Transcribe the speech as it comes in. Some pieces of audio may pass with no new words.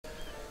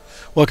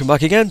Welcome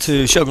back again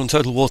to Shogun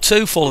Total War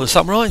 2, Fall of the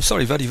Samurai.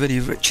 Sorry, very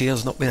Richie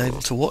has not been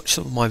able to watch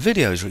some of my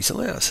videos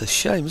recently. That's a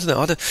shame, isn't it?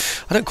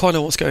 I don't quite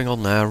know what's going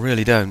on there. I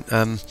really don't.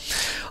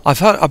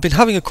 I've been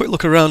having a quick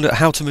look around at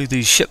how to move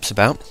these ships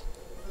about,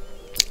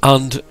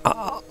 and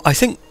I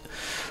think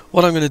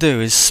what I'm going to do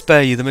is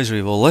spare you the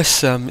misery of all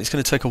this. It's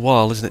going to take a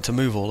while, isn't it, to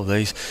move all of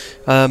these.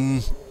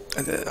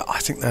 I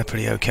think they're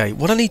pretty okay.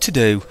 What I need to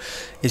do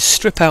is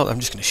strip out. I'm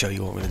just going to show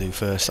you what I'm going to do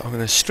first. I'm going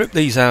to strip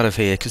these out of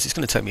here because it's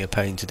going to take me a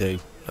pain to do.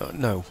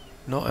 No,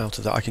 not out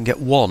of that. I can get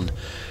one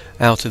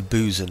out of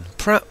Busan,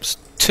 perhaps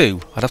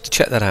two. I'd have to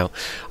check that out.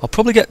 I'll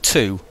probably get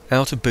two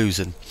out of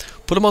Busan,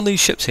 put them on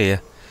these ships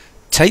here,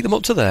 take them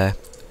up to there,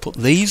 put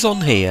these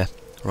on here,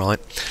 right,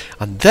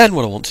 and then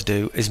what I want to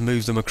do is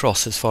move them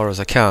across as far as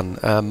I can.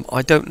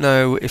 I don't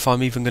know if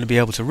I'm even going to be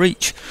able to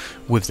reach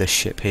with this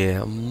ship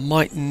here. I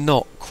might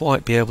not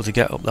quite be able to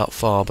get up that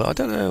far, but I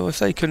don't know if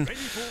they can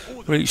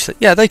reach that.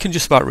 Yeah, they can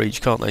just about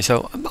reach, can't they?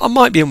 So I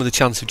might be in with a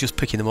chance of just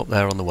picking them up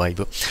there on the way,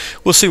 but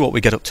we'll see what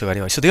we get up to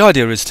anyway. So the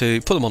idea is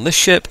to put them on this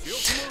ship,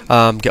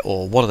 get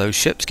one of those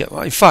ships,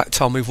 in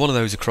fact I'll move one of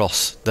those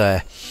across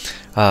there,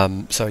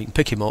 so you can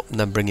pick him up and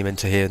then bring him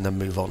into here and then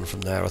move on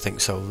from there. I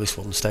think so. This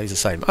one stays the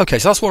same. Okay,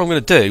 so that's what I'm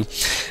going to do.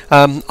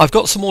 I've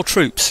got some more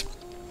troops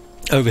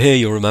over here,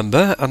 you'll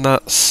remember, and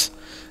that's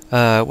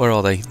where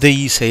are they?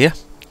 These here,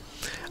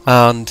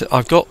 and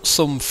I've got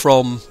some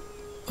from,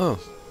 oh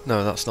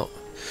no, that's not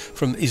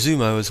from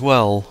Izumo as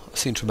well. I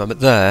seem to remember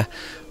there.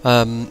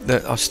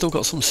 I've still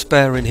got some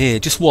spare in here,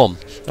 just one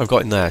I've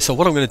got in there. So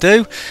what I'm going to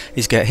do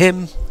is get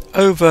him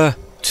over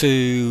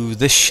to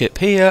this ship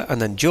here and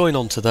then join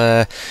onto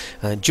there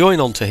and join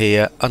onto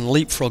here and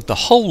leapfrog the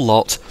whole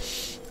lot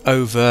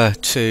over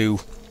to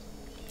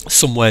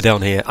somewhere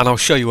down here, and I'll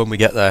show you when we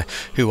get there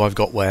who I've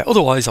got where.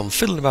 Otherwise I'm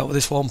fiddling about with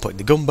this one, putting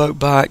the gunboat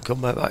back,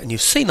 and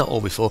you've seen that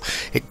all before.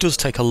 It does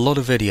take a lot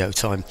of video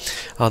time,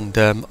 and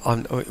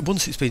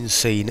once it's been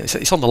seen,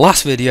 it's on the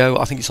last video,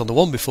 I think it's on the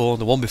one before and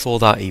the one before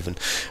that even.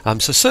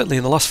 So certainly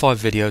in the last 5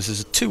 videos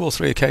there's 2 or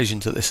 3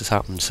 occasions that this has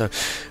happened, so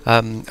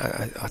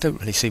I don't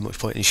really see much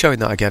point in showing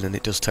that again, and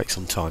it does take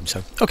some time.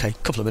 So okay,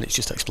 a couple of minutes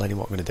just explaining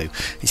what I'm going to do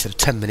instead of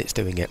 10 minutes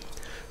doing it.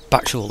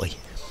 Back shortly.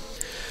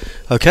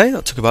 Okay,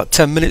 that took about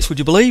 10 minutes, would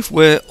you believe?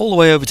 We're all the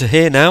way over to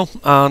here now,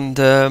 and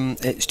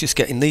it's just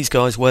getting these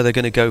guys where they're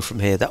going to go from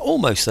here. They're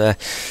almost there.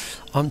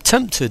 I'm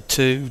tempted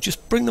to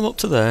just bring them up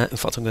to there. In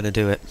fact, I'm going to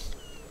do it.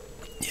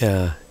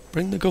 Yeah,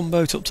 bring the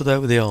gunboat up to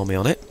there with the army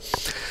on it.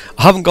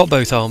 I haven't got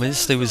both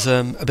armies. There was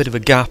a bit of a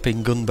gap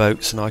in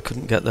gunboats, and I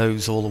couldn't get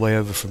those all the way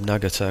over from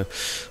Nagato,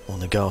 or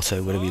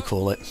Nagato, whatever you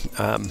call it.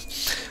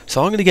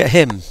 So I'm going to get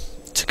him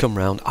to come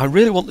round. I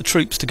really want the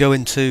troops to go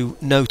into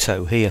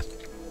Noto here.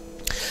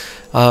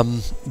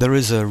 There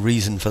is a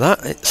reason for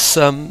that. It's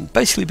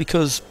basically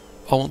because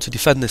I want to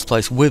defend this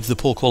place with the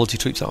poor quality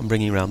troops that I'm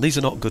bringing around. These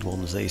are not good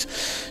ones, these.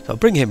 So I'll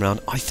bring him round.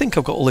 I think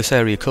I've got all this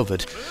area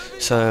covered.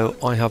 So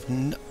I have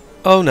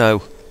oh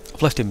no,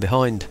 I've left him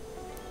behind.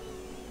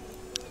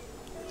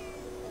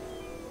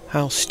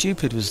 How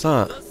stupid was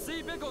that?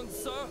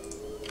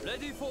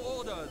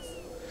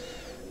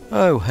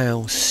 Oh,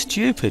 how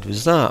stupid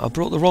was that? I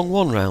brought the wrong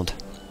one round.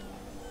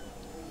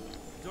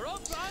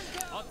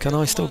 Can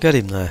I still get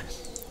him there?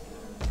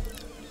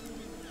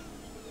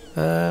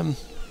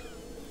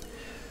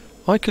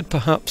 I could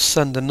perhaps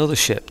send another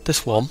ship,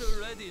 this one.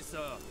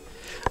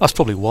 That's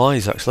probably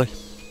wise actually.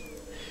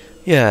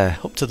 Yeah,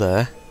 up to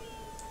there.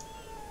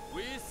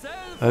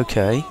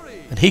 Okay,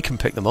 and he can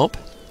pick them up.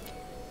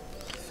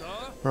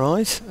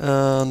 Right,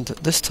 and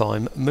this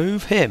time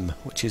move him,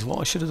 which is what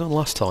I should have done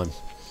last time.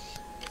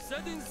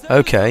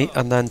 Okay,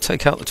 and then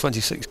take out the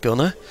 26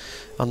 gunner,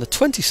 and the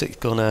 26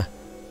 gunner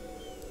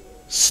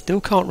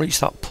still can't reach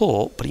that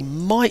port, but he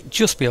might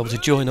just be able to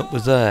join up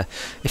with there.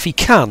 If he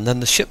can, then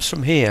the ships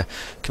from here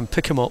can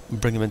pick him up and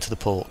bring him into the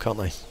port, can't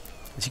they?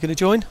 Is he going to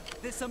join?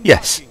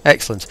 Yes,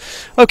 excellent.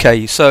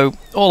 Okay, so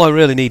all I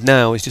really need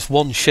now is just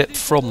one ship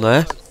from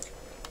there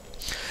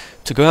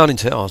to go out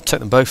into. I'll take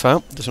them both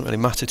out, doesn't really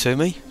matter to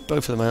me.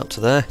 Both of them out to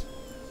there.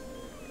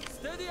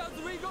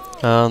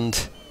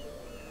 And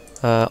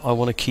I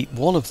want to keep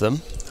one of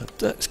them.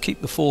 Let's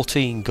keep the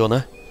 14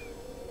 gunner.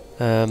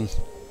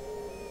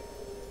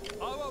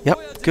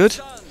 Yep, good.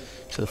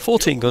 So the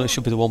 14 gunner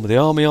should be the one with the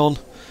army on.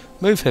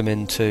 Move him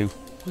into...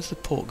 Where's the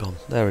port gone?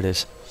 There it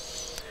is.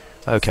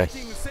 Okay.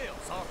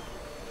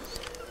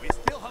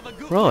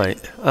 Right,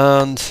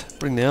 and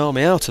bring the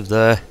army out of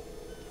there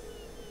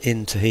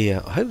into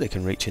here. I hope they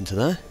can reach into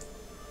there.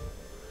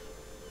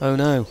 Oh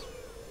no.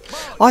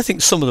 I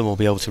think some of them will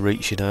be able to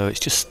reach, you know,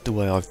 it's just the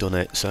way I've done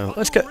it. So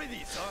let's get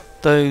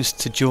those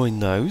to join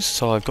those.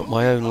 So I've got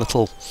my own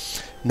little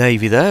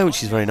navy there,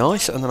 which is very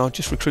nice, and then I'll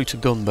just recruit a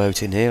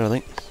gunboat in here, I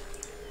think,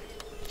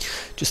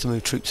 just to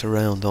move troops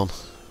around on.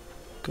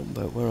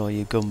 Gunboat, where are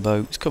you,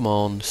 gunboats? Come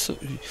on,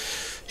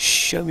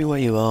 show me where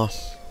you are.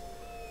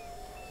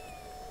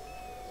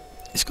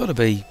 It's got to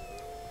be,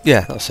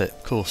 yeah, that's it,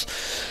 of course.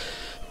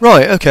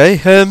 Right, okay,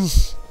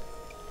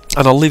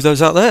 And I'll leave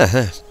those out there.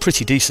 They're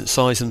pretty decent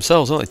size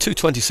themselves, aren't they?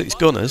 226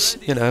 gunners,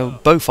 you know,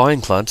 both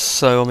ironclads.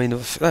 So I mean,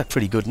 they're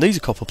pretty good. And these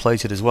are copper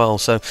plated as well.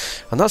 So,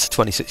 and that's a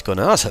 26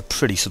 gunner. That's a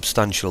pretty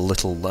substantial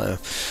little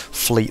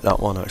fleet. That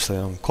one actually.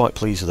 I'm quite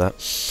pleased with that.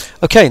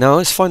 Okay, now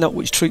let's find out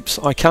which troops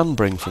I can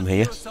bring from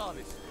here.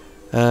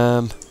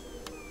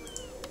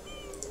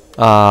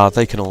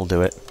 They can all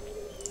do it.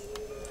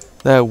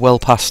 They're well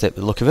past it,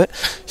 the look of it.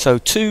 So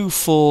 2,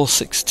 4,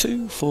 6,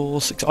 2,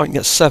 4, 6. I can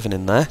get 7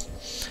 in there.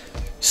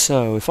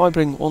 So if I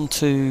bring 1,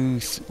 2,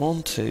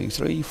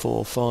 3,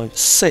 4, 5,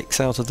 6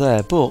 out of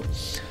there, but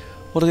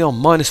what are they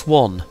on?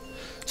 -1.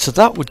 So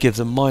that would give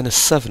them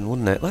 -7,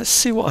 wouldn't it? Let's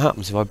see what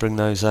happens if I bring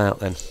those out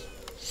then.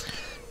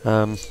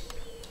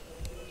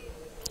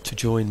 To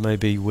join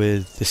maybe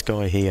with this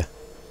guy here.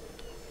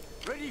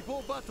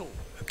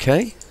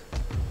 Okay.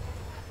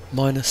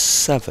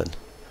 -7.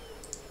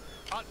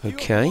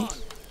 Okay.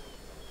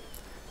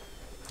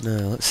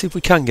 Now let's see if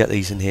we can get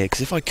these in here,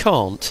 because if I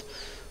can't,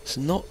 it's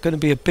not going to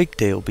be a big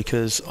deal,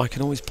 because I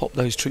can always pop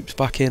those troops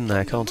back in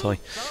there, can't I?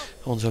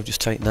 The ones I've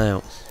just taken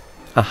out.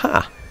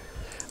 Aha!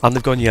 And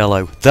they've gone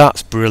yellow.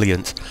 That's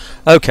brilliant.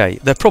 Okay,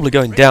 they're probably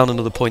going down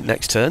another point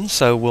next turn,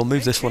 so we'll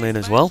move this one in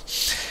as well.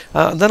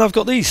 And then I've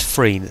got these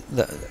free.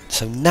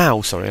 So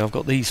now, sorry, I've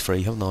got these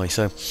free, haven't I?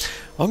 So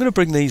I'm going to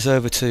bring these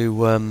over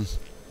to,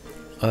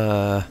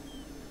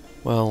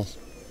 well,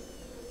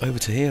 over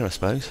to here, I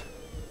suppose.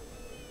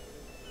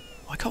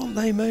 Why can't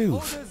they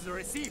move?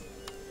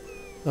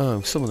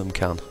 Oh, some of them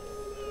can.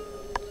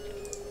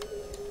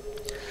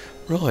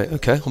 Right,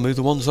 okay, I'll move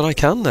the ones that I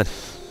can then.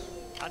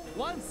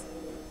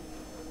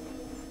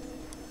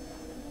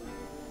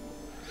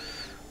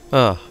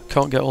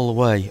 Can't get all the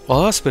way.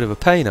 Well, that's a bit of a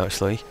pain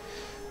actually,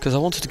 because I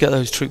wanted to get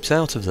those troops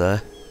out of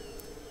there.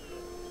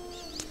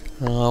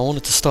 I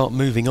wanted to start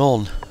moving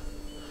on.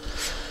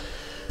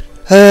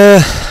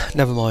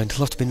 Never mind,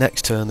 it'll have to be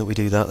next turn that we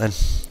do that then.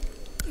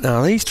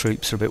 Now these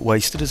troops are a bit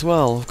wasted as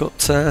well. I've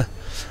got,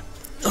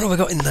 what have I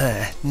got in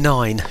there?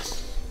 9.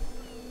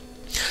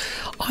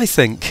 I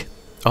think,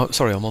 oh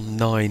sorry, I'm on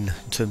 9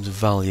 in terms of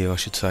value I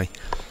should say.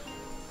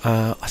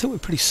 I think we're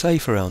pretty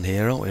safe around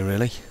here, aren't we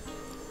really?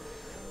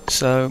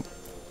 So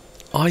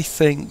I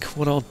think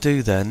what I'll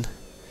do then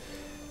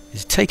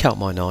is take out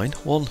my 9.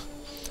 1,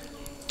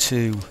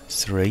 2,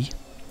 3,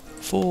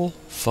 4,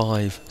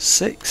 5,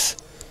 6,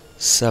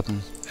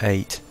 7,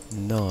 8,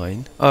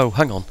 9. Oh,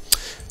 hang on.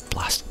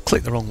 Blast.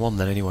 Click the wrong one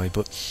then anyway,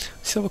 but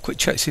let's have a quick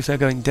check, see if they're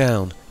going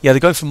down. Yeah, they're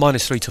going from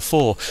 -3 to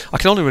 4. I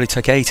can only really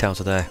take 8 out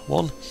of there.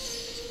 1,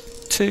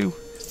 2,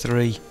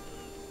 3,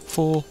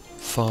 4,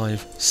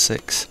 5,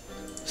 6,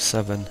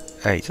 7,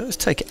 8. So let's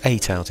take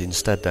 8 out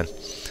instead then.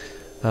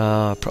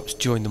 Perhaps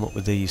join them up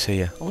with these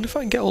here. I wonder if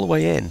I can get all the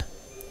way in.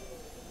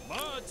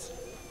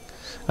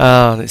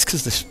 It's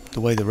because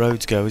the way the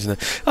roads go, isn't it?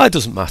 It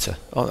doesn't matter.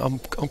 I'm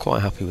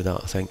quite happy with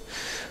that, I think.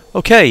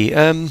 Okay,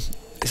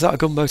 is that a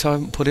gunboat I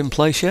haven't put in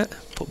place yet?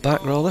 Put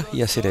back rather?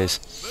 Yes, it is.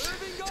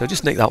 So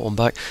just nick that one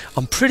back.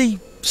 I'm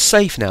pretty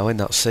safe now in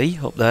that sea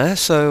up there,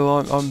 so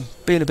I'm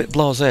being a bit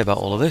blasé about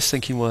all of this,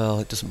 thinking, well,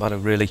 it doesn't matter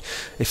really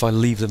if I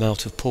leave them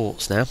out of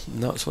ports now.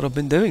 And that's what I've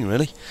been doing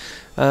really.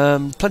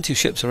 Plenty of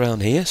ships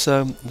around here,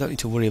 so don't need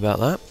to worry about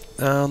that.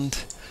 And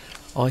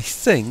I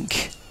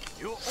think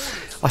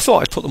I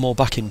thought I'd put them all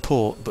back in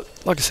port, but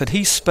like I said,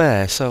 he's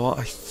spare, so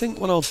I think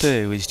what I'll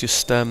do is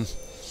just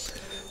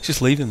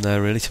leave him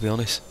there really, to be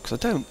honest, because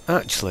I don't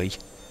actually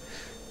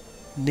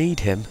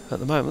need him at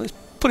the moment. Let's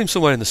put him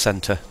somewhere in the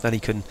centre, then he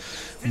can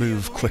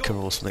move quicker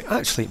or something.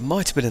 Actually, it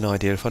might have been an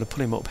idea if I'd have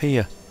put him up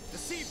here.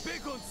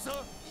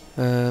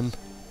 And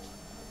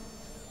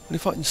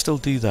if I can still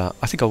do that,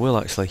 I think I will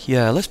actually.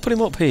 Yeah, let's put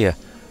him up here.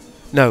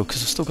 No,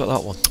 because I've still got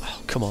that one.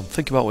 Oh, come on,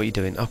 think about what you're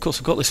doing. Of course,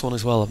 I've got this one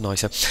as well, haven't I?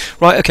 So,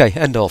 right, okay,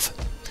 end of.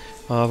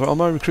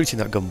 Am I recruiting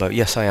that gunboat?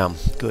 Yes, I am.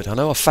 Good. I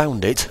know I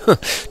found it.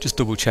 Just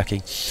double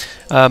checking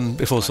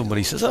before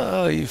somebody says,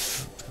 "Oh,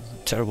 you've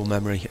terrible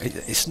memory."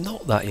 It's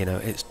not that, you know.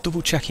 It's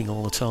double checking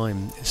all the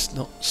time. It's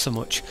not so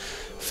much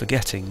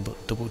forgetting,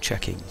 but double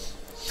checking.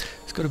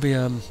 There's got to be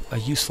a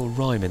useful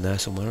rhyme in there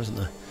somewhere, isn't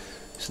there?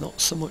 It's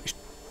not so much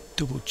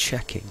double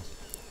checking.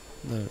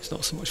 No, it's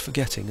not so much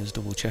forgetting as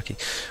double checking.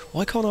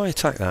 Why can't I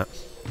attack that?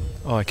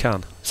 Oh, I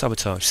can.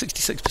 Sabotage.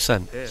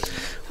 66%.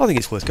 I think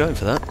it's worth going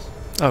for that.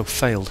 Oh,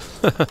 failed.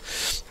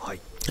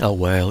 Oh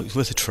well, it was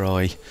worth a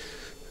try.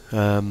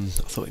 I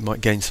thought he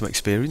might gain some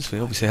experience, but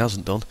he obviously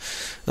hasn't done.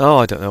 Oh,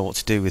 I don't know what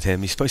to do with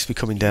him. He's supposed to be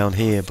coming down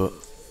here, but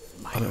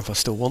I don't know if I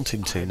still want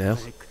him to now.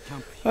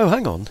 Oh,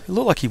 hang on. It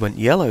looked like he went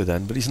yellow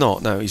then, but he's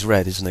not. No, he's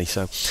red, isn't he?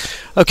 So,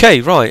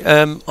 okay, right.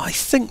 I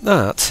think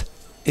that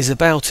is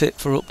about it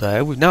for up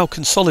there. We've now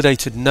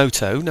consolidated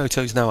Noto.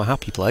 Noto's now a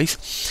happy place.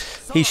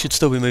 He should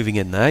still be moving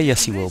in there.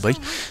 Yes, he will be.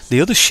 The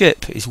other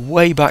ship is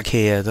way back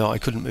here that I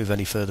couldn't move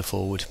any further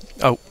forward.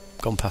 Oh,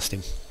 gone past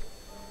him.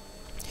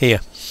 Here.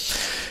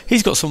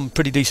 He's got some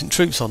pretty decent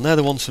troops on. They're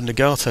the ones from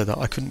Nagato that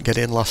I couldn't get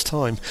in last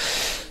time.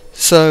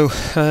 So,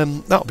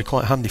 that'll be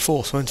quite a handy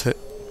force, won't it?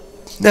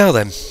 Now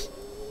then,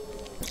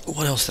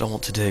 what else did I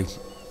want to do?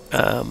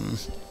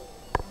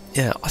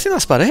 yeah, I think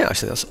that's about it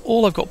actually. That's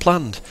all I've got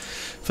planned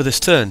for this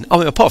turn. I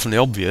mean, apart from the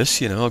obvious,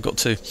 you know, I've got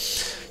to,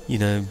 you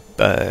know,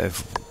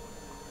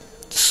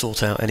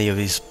 sort out any of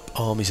his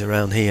armies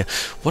around here.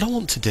 What I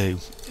want to do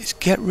is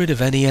get rid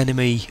of any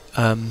enemy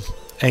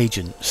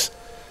agents,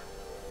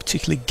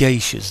 particularly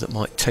geishas that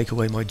might take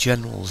away my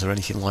generals or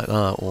anything like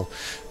that, or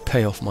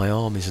pay off my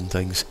armies and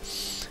things.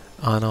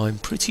 And I'm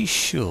pretty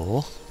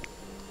sure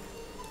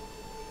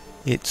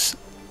it's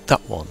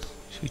that one.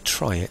 Should we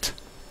try it?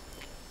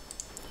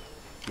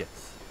 Yes,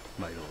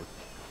 my lord.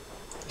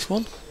 This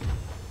one?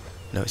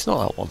 No, it's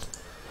not that one.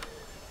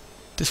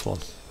 This one.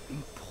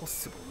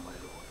 Impossible, my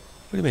lord.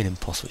 What do you mean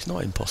impossible? It's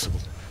not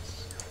impossible.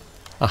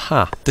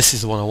 Aha! This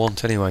is the one I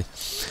want anyway.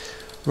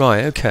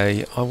 Right,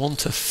 okay. I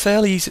want a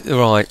fairly easy...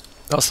 Right,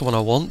 that's the one I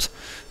want.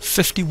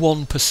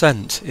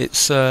 51%.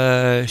 It's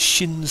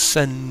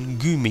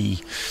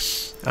Shinsengumi,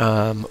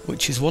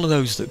 which is one of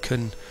those that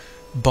can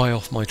buy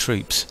off my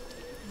troops.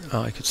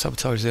 I could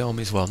sabotage the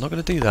army as well. I'm not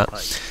going to do that.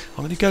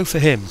 I'm going to go for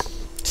him.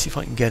 See if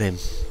I can get him.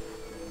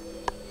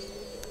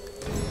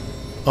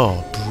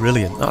 Oh,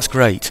 brilliant. That's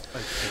great.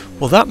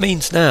 Well, that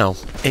means now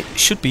it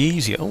should be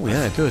easier. Oh,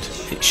 yeah, good.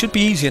 It should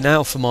be easier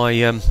now for my...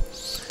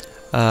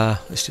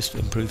 let's just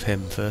improve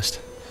him first.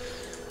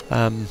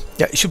 Yeah,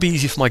 it should be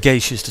easier for my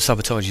geishas to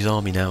sabotage his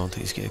army now,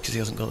 because he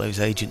hasn't got those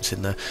agents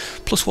in there.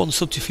 +1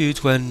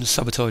 subterfuge when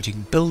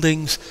sabotaging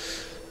buildings,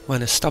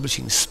 when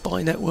establishing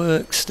spy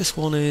networks. This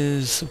one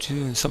is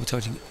subterfuge when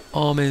sabotaging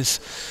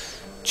armies.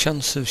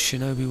 Chance of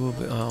shinobi will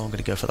be... Oh, I'm going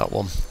to go for that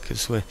one,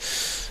 because we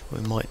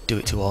might do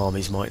it to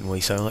armies, mightn't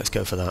we? So let's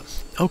go for that.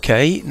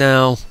 Okay,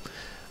 now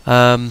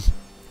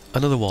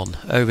another one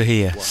over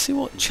here. See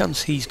what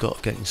chance he's got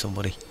of getting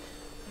somebody.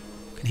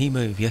 Can he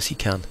move? Yes, he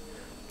can.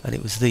 And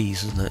it was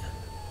these, wasn't it?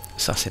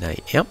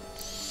 Assassinate, yep.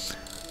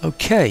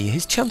 Okay,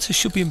 his chances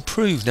should be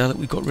improved now that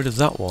we've got rid of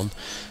that one.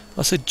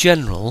 That's a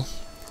general.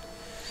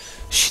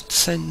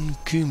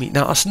 Shinsengumi.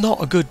 Now, that's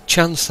not a good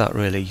chance, that,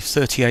 really.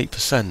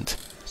 38%.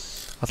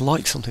 I'd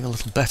like something a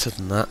little better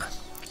than that.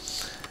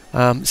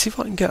 See if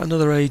I can get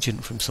another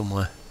agent from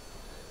somewhere.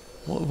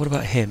 What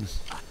about him?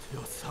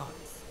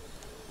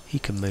 He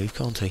can move,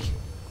 can't he?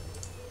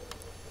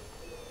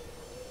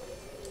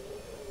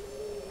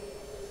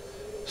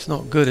 It's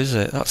not good, is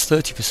it? That's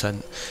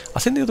 30%. I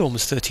think the other one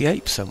was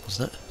 38%,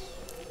 wasn't it?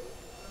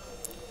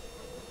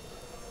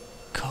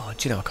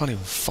 God, you know, I can't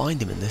even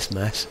find him in this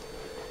mess.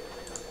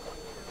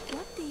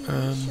 How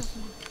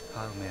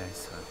may I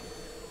serve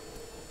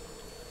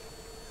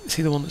you? Is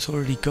he the one that's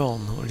already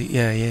gone? Already,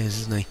 yeah, he is,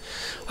 isn't he?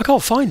 I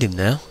can't find him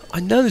now. I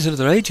know there's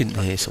another agent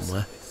here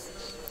somewhere.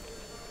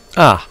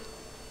 Ah,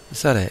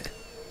 is that it?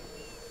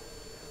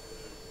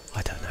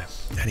 I don't know.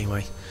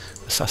 Anyway,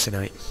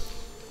 assassinate.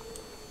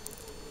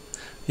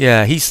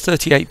 Yeah, he's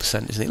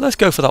 38%, isn't he? Let's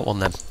go for that one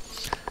then.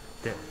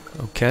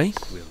 Okay.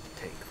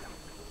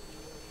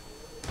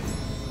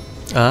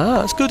 Ah,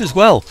 that's good as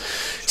well.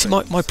 See,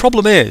 my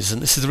problem is,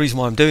 and this is the reason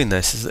why I'm doing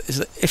this, is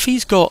that if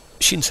he's got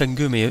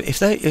Shinsengumi,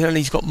 and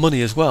he's got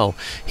money as well,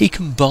 he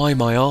can buy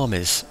my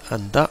armies,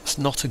 and that's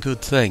not a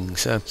good thing.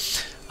 So,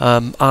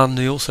 and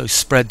he also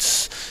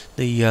spreads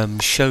the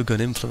Shogun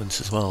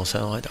influence as well,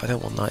 so I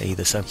don't want that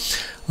either. So,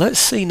 let's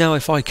see now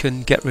if I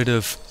can get rid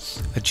of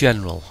a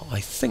general.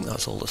 I think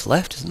that's all that's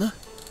left, isn't there?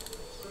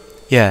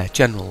 Yeah,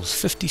 generals,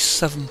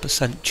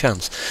 57%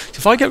 chance. So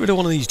if I get rid of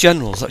one of these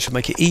generals, that should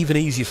make it even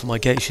easier for my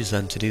geishas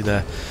then to do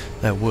their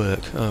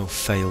work. Oh,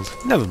 failed.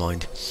 Never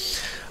mind.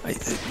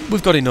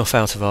 We've got enough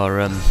out of our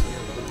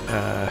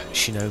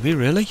shinobi,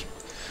 really.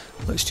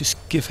 Let's just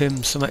give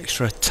him some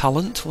extra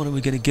talent. What are we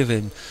going to give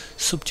him?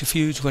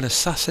 Subterfuge when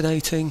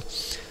assassinating.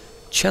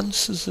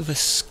 Chances of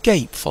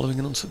escape following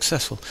an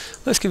unsuccessful.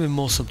 Let's give him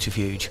more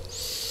subterfuge.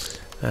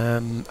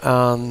 And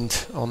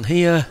on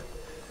here...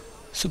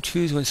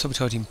 Subterfuge when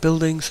sabotaging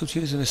buildings,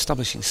 subterfuge when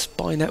establishing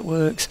spy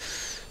networks,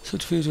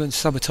 subterfuge when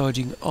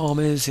sabotaging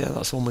armies. Yeah,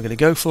 that's the one we're going to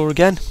go for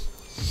again.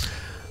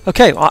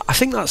 Okay, I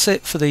think that's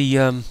it for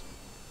the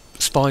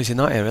spies in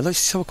that area. Let's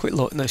just have a quick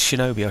look. No,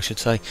 shinobi, I should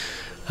say.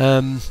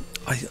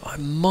 I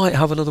might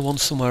have another one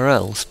somewhere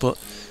else, but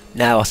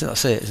no, I think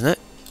that's it, isn't it?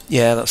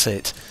 Yeah, that's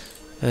it.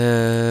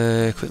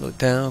 Quick look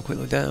down, quick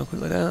look down, quick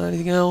look down.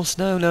 Anything else?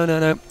 No,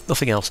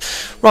 nothing else.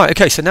 Right,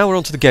 okay, so now we're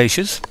on to the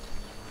geishas.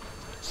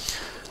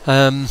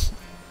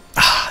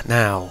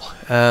 Now,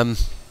 the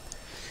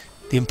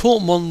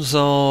important ones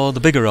are the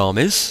bigger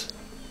armies,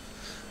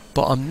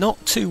 but I'm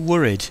not too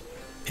worried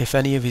if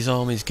any of his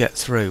armies get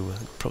through.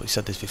 I've probably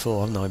said this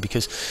before, haven't I?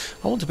 Because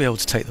I want to be able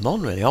to take them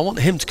on, really. I want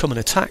him to come and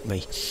attack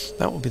me.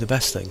 That would be the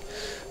best thing.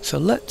 So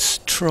let's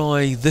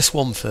try this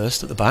one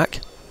first at the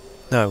back.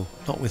 No,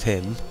 not with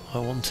him. I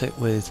want it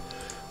with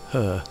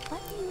her.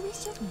 What do you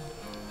wish of me?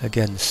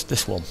 Against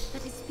this one.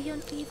 That is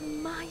beyond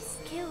even my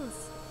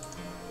skills.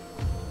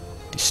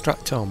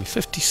 Distract army,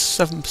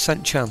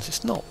 57% chance.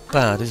 It's not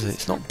bad, is it?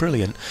 It's not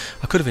brilliant.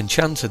 I could have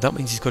enchanted. That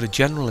means he's got a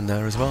general in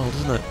there as well,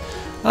 doesn't it?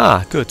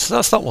 Ah, good. So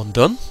that's that one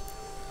done.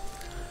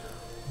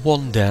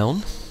 One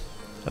down.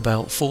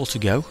 About 4 to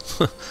go.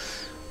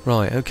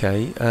 Right,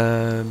 okay.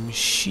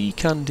 She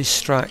can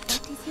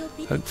distract,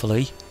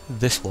 hopefully,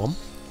 this one.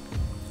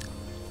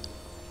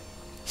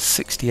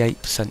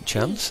 68%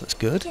 chance, that's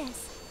good.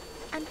 Yes,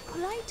 and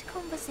polite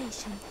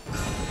conversation.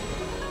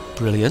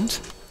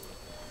 Brilliant.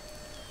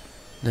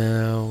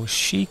 Now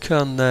she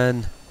can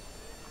then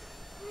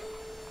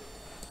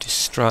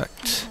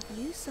distract Have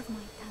use of my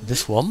talent.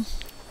 this one.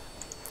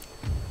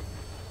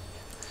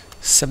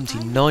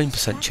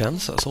 79%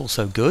 chance, that's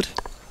also good.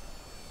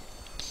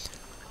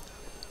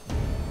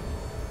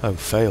 Oh,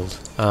 failed.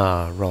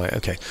 Ah, right,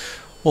 okay.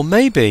 Well,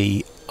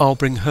 maybe I'll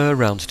bring her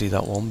round to do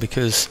that one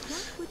because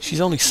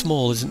she's only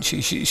small, isn't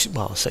she?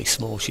 Well, I'll say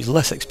small, she's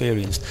less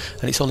experienced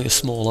and it's only a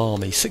small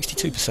army.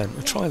 62%,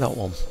 we'll try that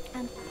one.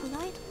 And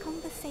polite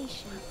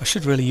conversation. I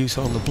should really use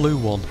her on the blue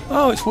one.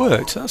 Oh, it's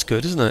worked, that's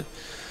good, isn't it?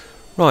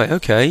 Right,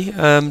 okay,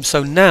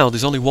 so now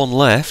there's only one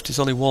left, there's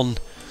only one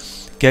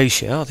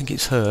geisha, I think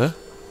it's her.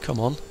 Come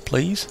on,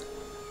 please.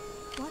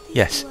 What is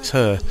Yes, your it's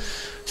her. name?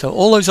 So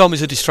all those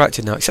armies are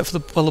distracted now, except for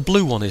the, well, the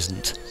blue one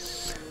isn't.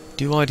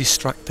 Do I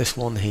distract this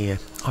one here?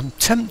 I'm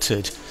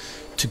tempted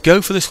to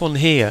go for this one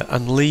here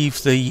and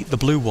leave the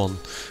blue one,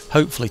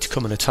 hopefully to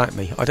come and attack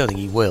me. I don't think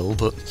he will,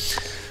 but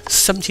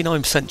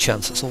 79%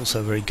 chance, that's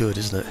also very good,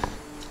 isn't it?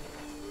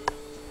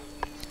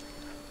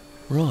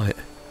 Right.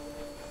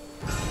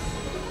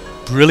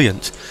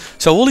 Brilliant.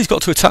 So all he's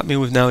got to attack me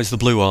with now is the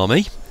blue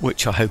army,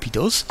 which I hope he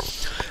does.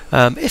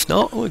 If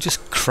not, we'll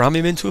just cram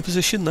him into a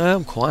position there.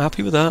 I'm quite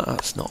happy with that.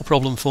 That's not a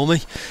problem for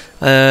me.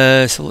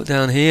 So look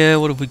down here.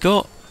 What have we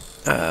got?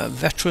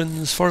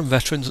 Veterans, foreign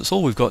veterans. That's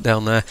all we've got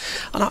down there.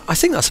 And I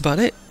think that's about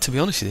it, to be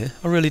honest with you.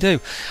 I really do.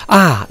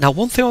 Now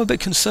one thing I'm a bit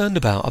concerned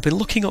about. I've been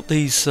looking up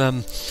these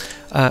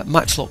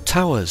matchlock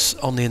towers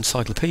on the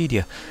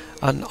encyclopedia,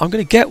 and I'm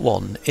going to get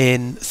one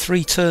in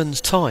 3 turns'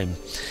 time.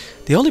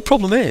 The only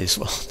problem is,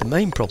 well, the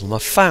main problem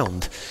I've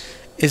found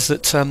is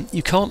that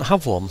you can't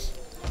have one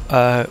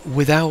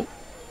without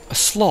a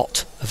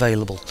slot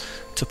available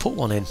to put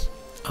one in,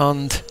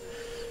 and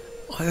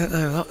I don't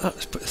know,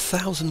 that's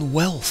 1,000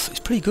 wealth.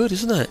 It's pretty good,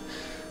 isn't it?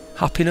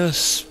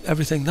 Happiness,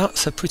 everything,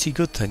 that's a pretty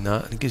good thing,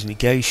 that. It gives me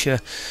geisha.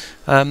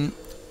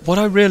 What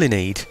I really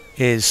need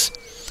is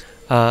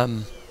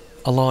a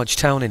large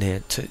town in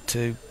here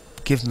to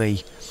give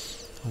me,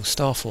 oh,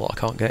 Starfort I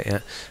can't get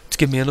yet, to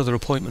give me another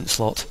appointment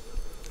slot.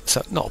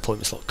 So, not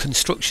appointment slot,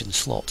 construction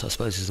slot I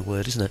suppose is the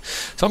word, isn't it?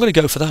 So I'm going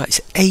to go for that. It's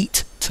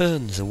 8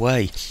 turns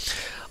away.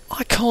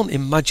 I can't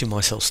imagine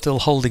myself still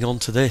holding on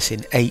to this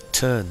in 8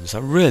 turns. I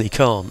really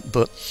can't,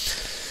 but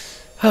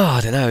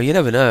I don't know, you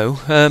never know.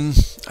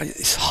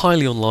 It's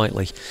highly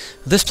unlikely.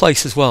 This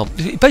place as well,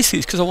 basically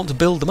it's because I want to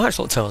build the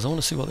matchlock towers. I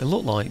want to see what they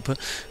look like, but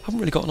I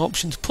haven't really got an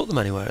option to put them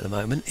anywhere at the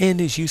moment.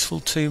 Inn is useful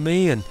to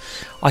me, and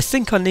I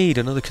think I need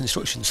another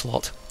construction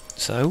slot.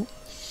 So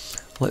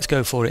let's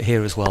go for it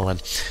here as well then,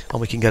 and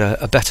we can get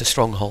a better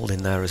stronghold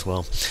in there as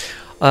well.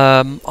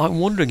 I'm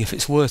wondering if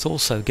it's worth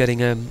also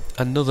getting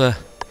another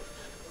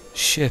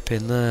ship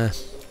in there,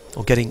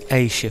 or getting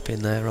a ship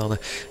in there rather.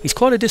 He's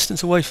quite a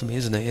distance away from me,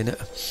 isn't he?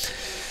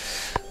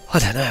 I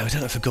don't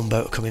know if a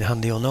gunboat will come in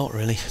handy or not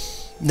really.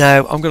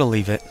 No, I'm going to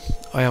leave it.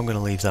 I am going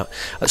to leave that.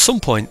 At some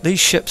point, these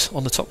ships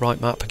on the top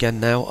right map again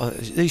now,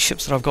 these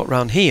ships that I've got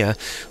round here,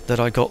 that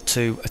I got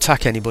to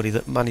attack anybody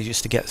that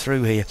manages to get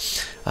through here,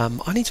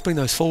 I need to bring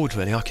those forward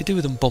really. I could do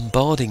with them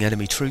bombarding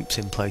enemy troops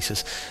in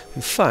places.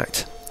 In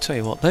fact, tell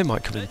you what, they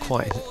might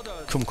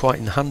come quite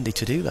in handy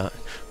to do that.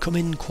 Come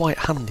in quite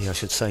handy, I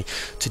should say,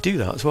 to do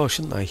that as well,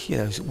 shouldn't they? You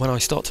know, when I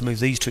start to move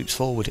these troops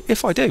forward,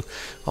 if I do,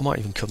 I might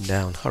even come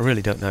down. I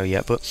really don't know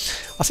yet, but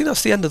I think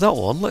that's the end of that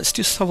one. Let's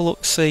just have a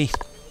look, see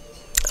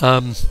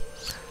what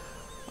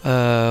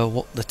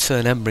the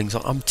turn M brings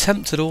on. I'm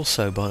tempted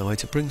also, by the way,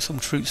 to bring some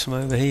troops from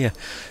over here.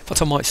 In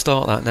fact, I might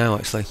start that now,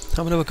 actually.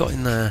 How many have I got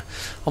in there?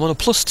 I'm on a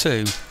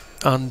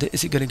 +2, and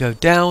is it going to go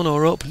down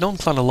or up?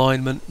 Non-clan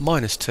alignment,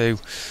 -2.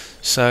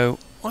 So,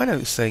 I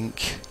don't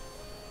think...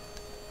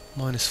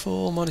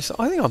 -4,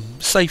 I think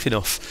I'm safe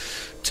enough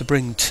to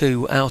bring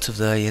 2 out of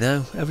there, you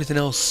know. Everything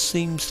else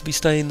seems to be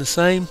staying the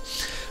same.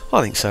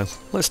 I think so.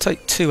 Let's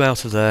take 2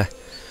 out of there.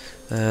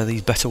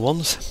 These better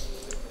ones.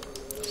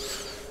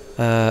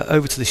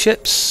 Over to the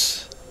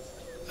ships,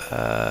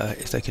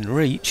 if they can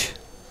reach.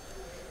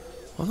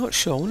 I'm not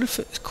sure. I wonder if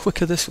it's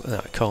quicker this way. No,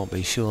 it can't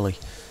be, surely.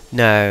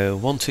 No,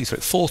 1, 2, 3,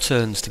 4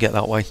 turns to get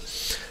that way.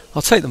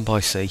 I'll take them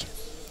by sea.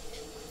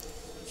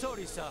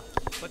 Sorry, sir,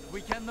 but we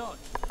cannot.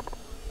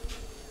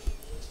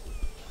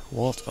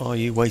 What are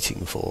you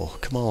waiting for?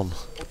 Come on.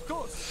 Of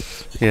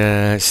course.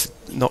 Yeah, it's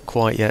not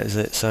quite yet, is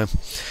it? So,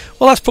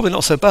 well, that's probably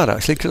not so bad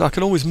actually, because I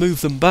can always move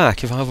them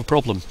back if I have a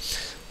problem.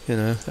 You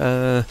know,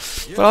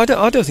 but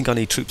I don't think I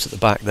need troops at the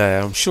back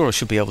there. I'm sure I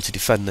should be able to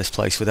defend this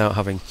place without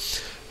having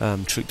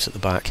troops at the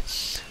back.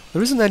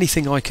 There isn't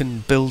anything I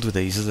can build with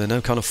these, is there?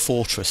 No kind of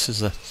fortress,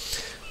 is there?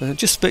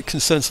 Just a bit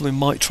concerned something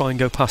might try and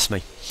go past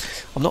me.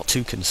 I'm not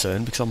too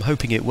concerned because I'm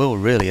hoping it will,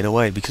 really, in a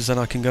way, because then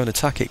I can go and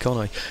attack it, can't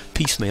I?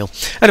 Piecemeal.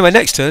 Anyway,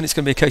 next turn it's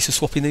going to be a case of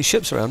swapping these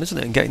ships around, isn't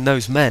it? And getting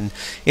those men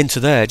into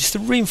there just to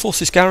reinforce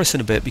this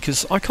garrison a bit,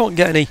 because I can't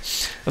get any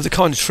of the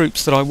kind of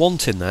troops that I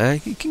want in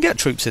there. You can get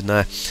troops in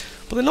there,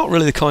 but they're not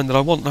really the kind that I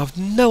want. I have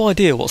no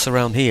idea what's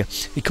around here.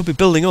 He could be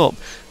building up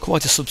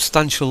quite a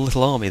substantial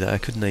little army there,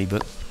 couldn't he?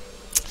 But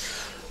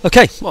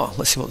okay, well,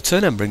 let's see what the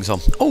turn end brings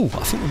on. Oh,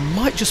 I think we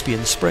might just be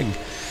in spring.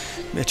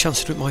 Give me a chance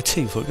to drink my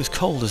tea before it gets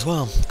cold as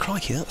well.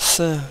 Crikey, that's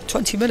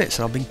 20 minutes,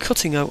 and I've been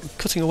cutting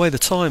away the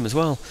time as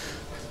well.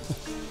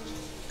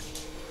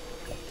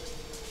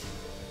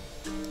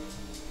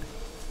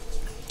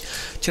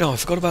 Do you know, I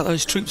forgot about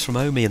those troops from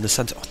Omi in the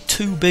centre. Oh,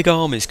 2 big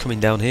armies coming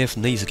down here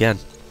from these again.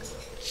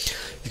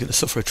 He's going to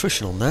suffer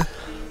attrition on there,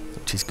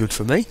 which is good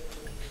for me.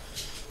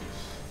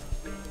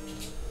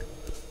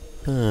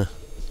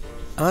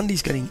 And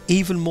he's getting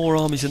even more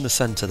armies in the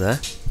centre there.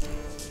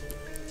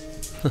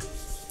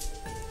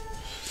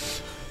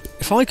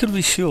 If I could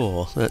be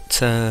sure that,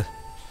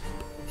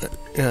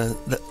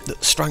 that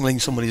strangling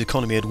somebody's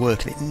economy would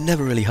work, and it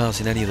never really has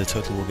in any of the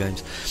Total War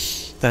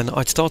games, then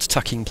I'd start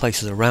attacking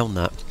places around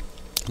that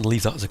and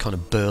leave that as a kind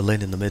of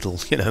Berlin in the middle,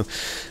 you know,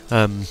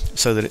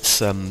 so that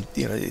it's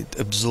you know, it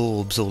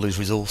absorbs all his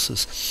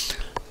resources.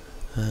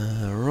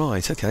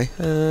 Right, okay.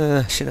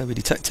 Shinobi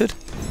detected.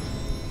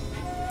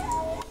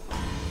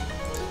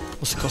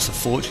 Must have cost a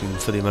fortune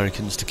for the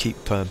Americans to keep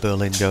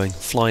Berlin going,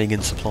 flying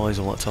in supplies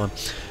all that time.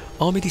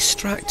 Army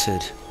distracted.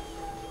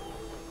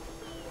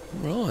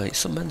 Right,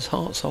 some men's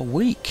hearts are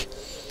weak.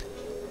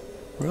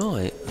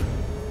 Right.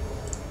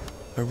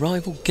 A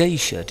rival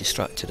geisha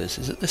distracted us.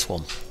 Is it this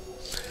one?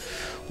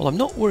 Well, I'm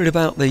not worried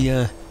about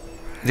the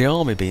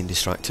army being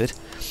distracted.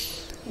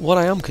 What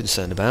I am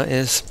concerned about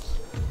is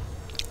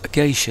a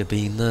geisha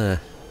being there.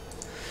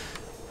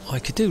 I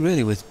could do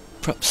really with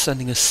perhaps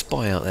sending a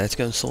spy out there to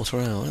go and sort her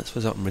out. I don't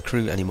suppose I can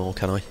recruit anymore,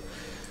 can I?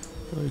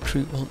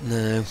 Recruit what?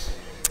 No.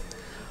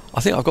 I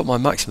think I've got my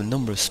maximum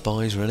number of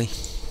spies, really.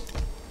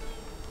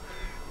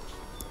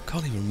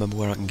 Can't even remember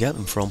where I can get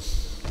them from.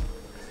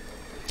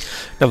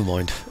 Never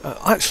mind.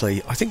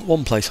 Actually, I think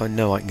one place I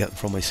know I can get them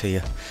from is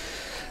here.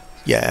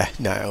 Yeah,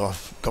 no,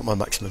 I've got my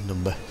maximum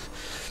number.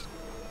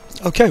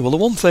 Okay, well, the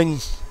one thing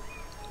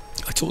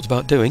I talked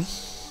about doing,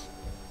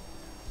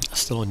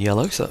 still on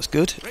yellow, so that's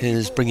good,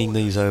 is bringing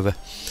these over.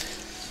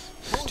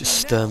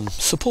 Just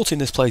supporting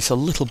this place a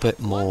little bit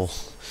more.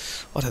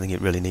 I don't think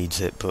it really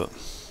needs it, but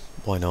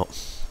why not?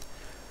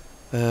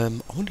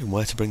 I'm wondering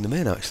where to bring them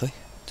in, actually.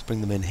 To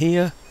bring them in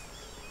here,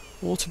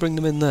 or to bring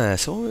them in there.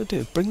 So what I'm going to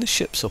do is bring the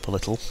ships up a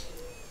little.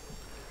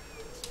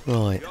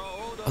 Right.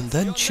 And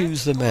then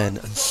choose the men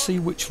and see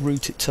which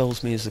route it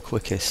tells me is the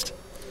quickest.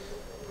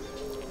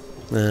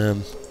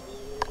 Oh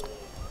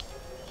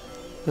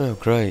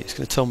great, it's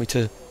going to tell me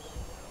to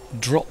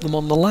drop them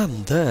on the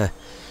land there.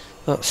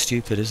 That's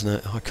stupid, isn't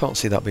it? I can't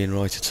see that being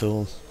right at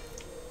all.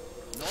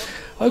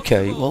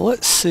 Okay, well,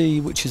 let's see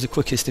which is the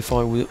quickest if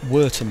I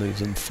were to move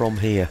them from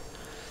here.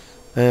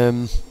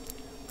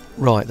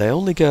 Right, they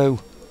only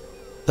go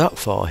that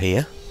far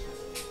here.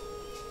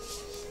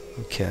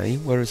 Okay,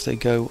 whereas they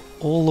go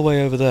all the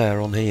way over there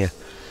on here.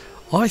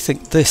 I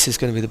think this is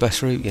going to be the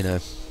best route, you know.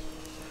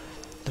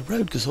 The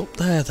road goes up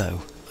there,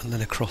 though, and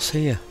then across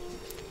here.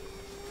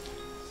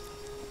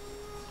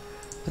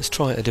 Let's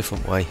try it a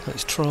different way.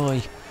 Let's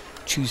try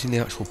choosing the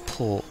actual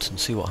port and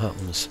see what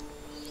happens.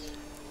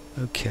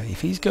 Okay,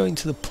 if he's going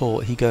to the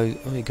port, he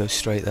goes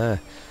straight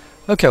there.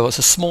 Okay, well, it's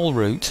a small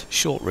route,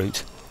 short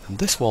route, and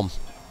this one,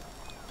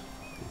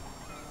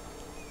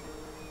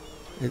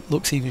 it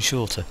looks even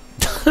shorter.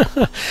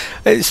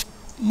 It's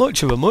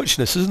much of a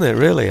muchness, isn't it,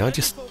 really? I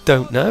just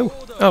don't know.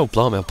 Oh,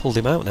 blimey, I pulled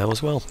him out now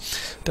as well.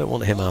 Don't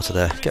want him out of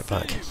there. Get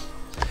back.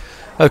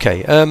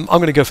 Okay, I'm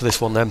going to go for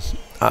this one then,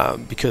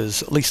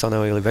 because at least I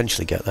know he'll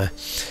eventually get there.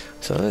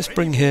 So let's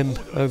bring him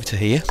over to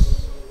here.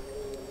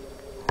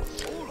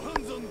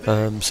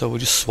 So we'll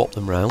just swap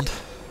them round.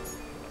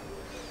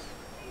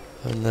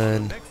 And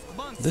then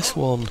this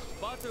one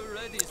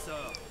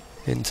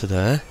into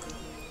there.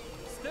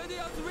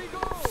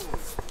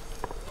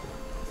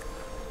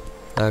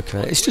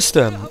 Okay, it's just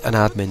an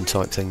admin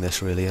type thing,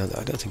 this, really. I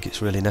don't think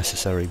it's really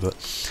necessary, but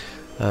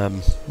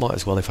might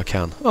as well if I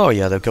can. Oh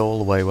yeah, they'll go all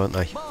the way, won't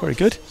they? Very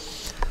good.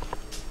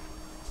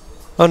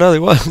 Oh no, they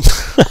won't.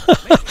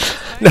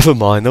 Never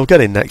mind, they'll get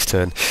in next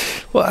turn.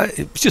 Well,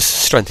 it's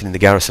just strengthening the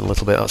garrison a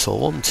little bit, that's all.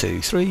 1,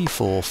 2, 3,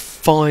 4,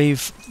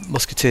 5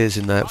 musketeers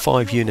in there,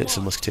 5 units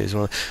of musketeers.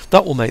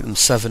 That will make them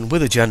 7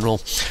 with a general,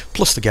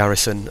 plus the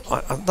garrison.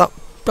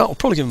 That'll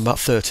probably give them about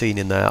 13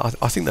 in there.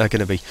 I think they're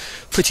going to be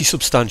pretty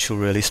substantial,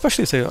 really,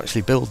 especially if they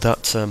actually build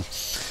that,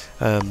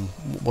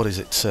 what is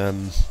it,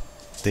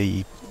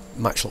 the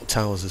matchlock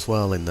towers as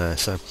well in there.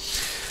 So,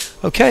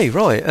 okay,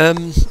 right,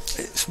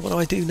 it's what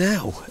I do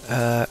now.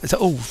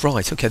 Oh,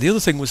 right, okay, the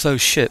other thing was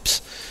those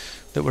ships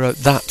that were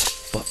that,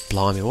 but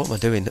blimey, what am I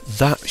doing?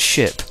 That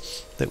ship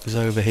that was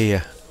over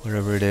here,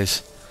 wherever it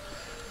is.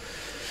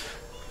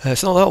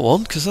 It's not that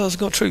one, because that's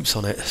got troops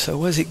on it. So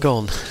where's it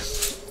gone?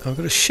 I've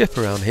got a ship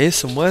around here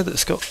somewhere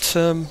that's got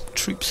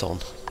troops on.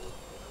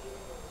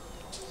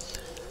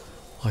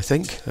 I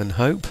think, and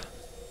hope.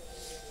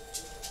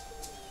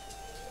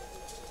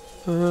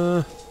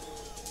 I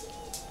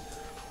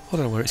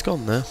don't know where it's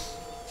gone now.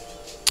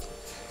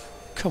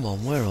 Come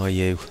on, where are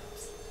you?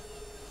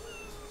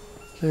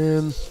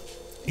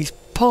 He's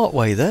part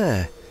way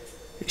there.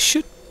 It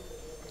should...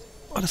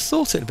 I'd have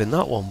thought it'd have been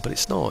that one, but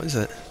it's not, is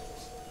it?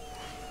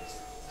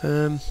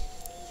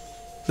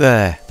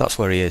 There, that's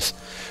where he is.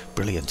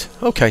 Brilliant.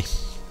 Okay.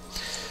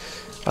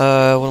 What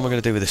am I going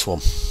to do with this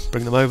one?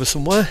 Bring them over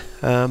somewhere.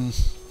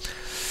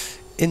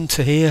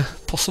 Into here,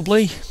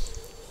 possibly.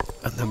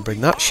 And then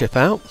bring that ship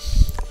out.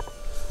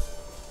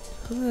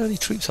 Are there any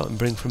troops I can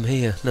bring from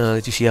here? No,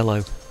 they're just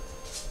yellow.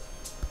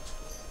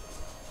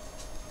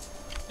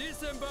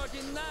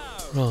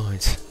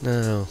 Right,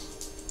 now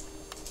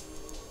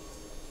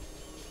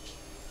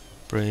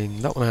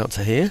bring that one out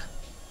to here.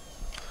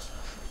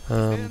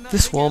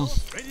 This one,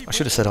 I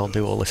should have said I'll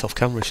do all this off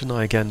camera, shouldn't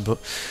I, again, but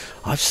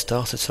I've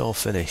started so I'll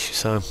finish.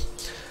 So,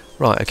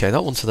 right, okay,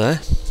 that one to there.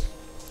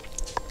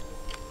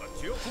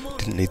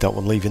 Didn't need that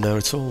one leaving there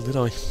at all, did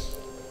I?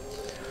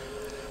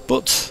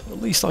 But at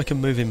least I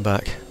can move him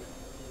back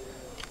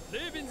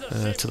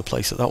to the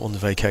place that one's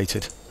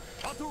vacated.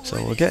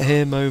 So we'll get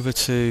him over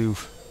to...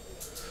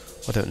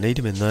 I don't need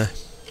him in there.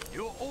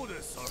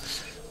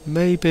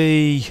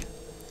 Maybe...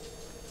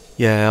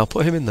 Yeah, I'll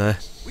put him in there.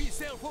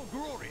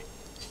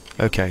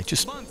 Okay,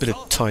 just a bit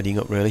of tidying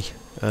up really.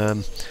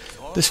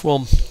 This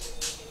one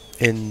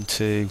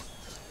into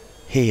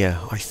here.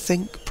 I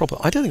think probably...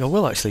 I don't think I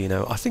will actually, you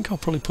know. I think I'll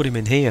probably put him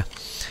in here.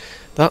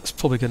 That's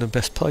probably going to be the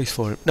best place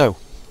for him. No,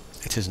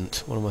 it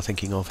isn't. What am I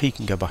thinking of? He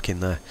can go back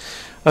in there.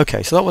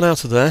 Okay, so that one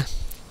out of there.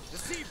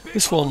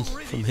 This one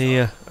from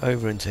here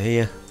over into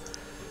here.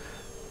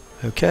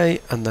 Okay,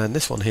 and then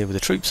this one here with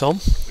the troops on.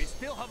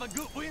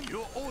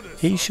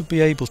 He should be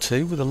able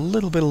to, with a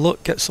little bit of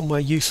luck, get somewhere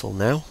useful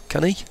now,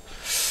 can he?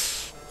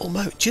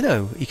 Almost, do you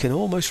know, he can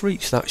almost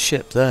reach that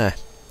ship there.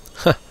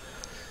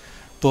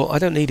 But I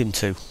don't need him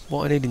to.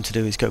 What I need him to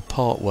do is go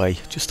part way,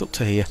 just up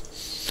to here.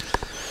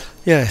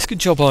 Yeah, it's a good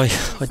job I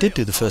did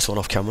do the first one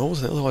off camera,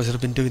 wasn't it? Otherwise I'd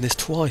have been doing this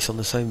twice on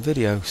the same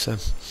video, so...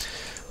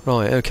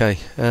 Right, okay.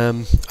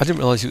 I didn't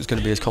realise it was going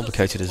to be as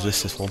complicated as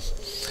this one.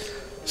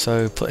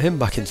 So, put him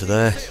back into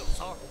there.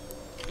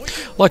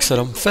 Like I said,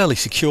 I'm fairly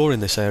secure in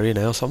this area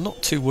now, so I'm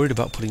not too worried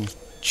about putting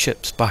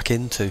ships back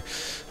into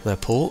their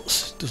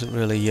ports. Doesn't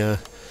really... well,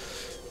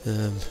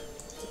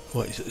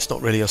 it's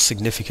not really as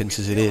significant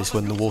as it is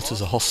when the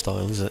waters are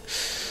hostile, is it?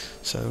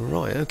 So,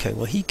 right, okay,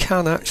 well he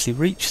can actually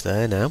reach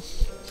there now.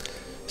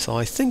 So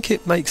I think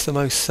it makes the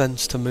most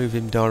sense to move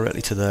him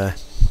directly to there.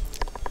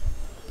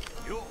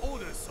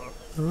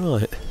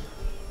 Right.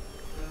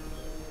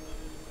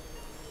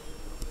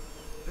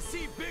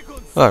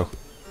 Oh.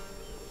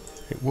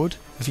 It would,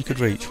 if he could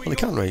reach. Well, he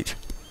can reach.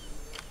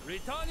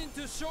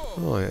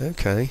 Right,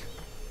 okay.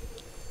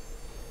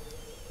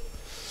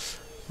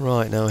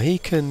 Right, now he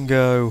can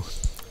go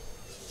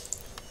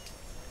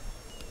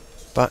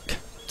back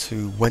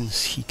to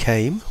whence he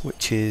came,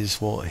 which is,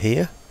 what,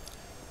 here?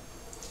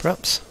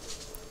 Perhaps?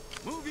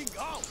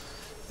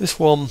 This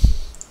one...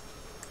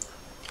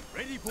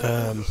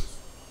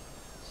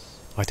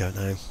 I don't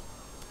know.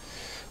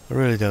 I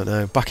really don't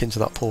know. Back into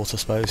that port, I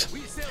suppose.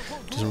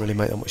 Doesn't really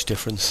make that much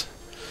difference.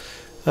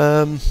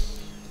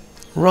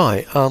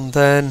 Right, and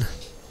then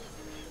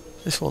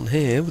this one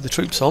here with the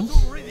troops on.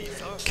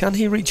 Can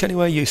he reach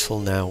anywhere useful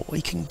now? Well,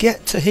 he can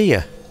get to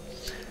here.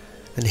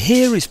 And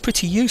here is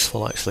pretty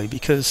useful actually,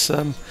 because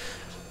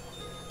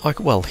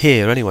well,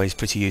 here anyway is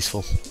pretty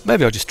useful.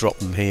 Maybe I'll just drop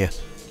them here.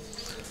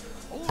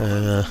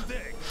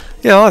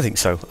 Yeah, I think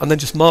so. And then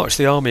just march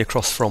the army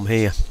across from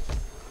here.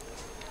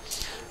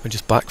 And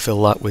just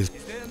backfill that with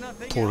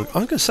poorer...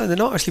 I'm going to say they're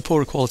not actually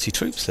poorer quality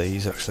troops,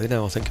 these, actually,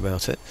 now I think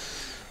about it.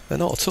 They're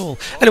not at all.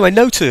 Anyway,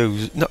 Noto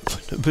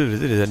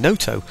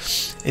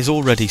is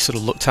already sort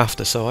of looked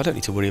after, so I don't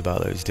need to worry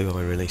about those, do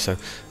I, really? So,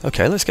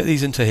 okay, let's get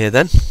these into here,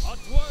 then.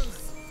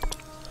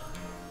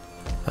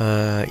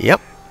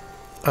 Yep.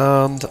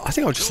 And I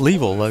think I'll just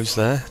leave all those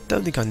there.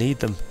 Don't think I need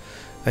them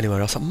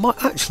anywhere else. I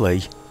might actually...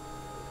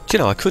 Do you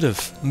know, I could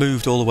have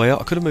moved all the way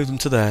up. I could have moved them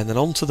to there, and then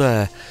on to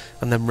there,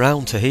 and then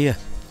round to here.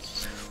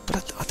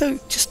 But I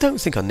just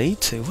don't think I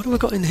need to. What have I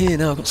got in here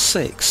now? I've got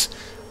 6.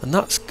 And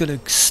that's going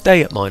to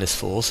stay at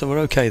 -4, so we're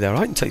okay there.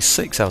 I can take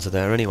 6 out of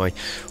there anyway.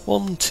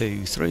 1,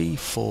 2, 3,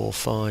 4,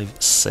 5,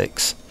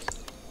 6.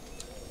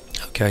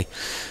 Okay.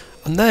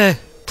 And they're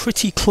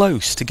pretty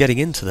close to getting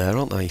into there,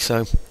 aren't they?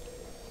 So...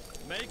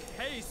 Make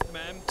haste,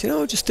 ma'am. Do you know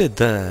what I just did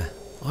there?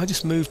 I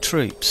just moved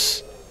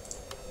troops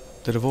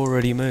that have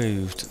already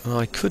moved. And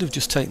I could have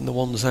just taken the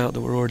ones out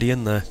that were already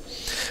in there.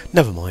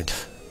 Never mind.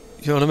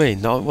 You know what I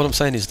mean? Now, what I'm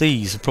saying is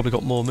these have probably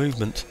got more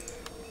movement.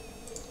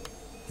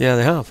 Yeah,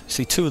 they have.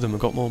 See, 2 of them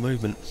have got more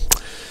movement.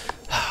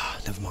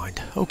 Never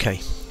mind. Okay.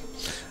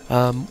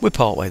 We're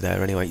part way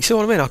there anyway. You see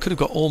what I mean? I could have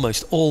got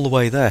almost all the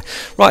way there.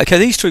 Right, okay,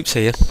 these troops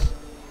here,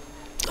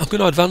 I'm going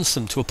to advance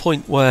them to a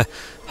point where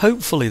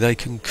hopefully they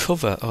can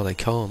cover... Oh, they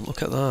can't.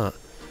 Look at that.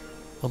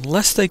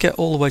 Unless they get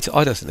all the way to...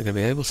 I don't think they're going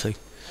to be able to.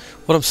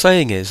 What I'm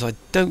saying is, I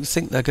don't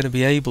think they're going to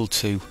be able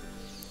to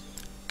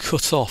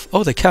cut off...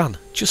 Oh, they can.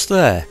 Just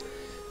there.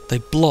 They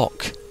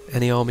block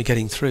any army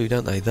getting through,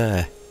 don't they?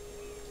 There.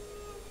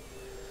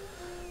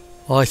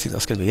 I think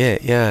that's going to be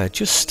it. Yeah,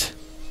 just...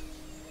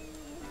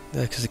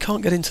 Because they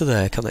can't get into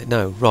there, can they?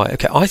 No. Right,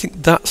 okay. I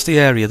think that's the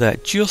area there.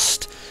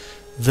 Just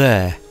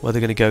there, where they're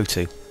going to go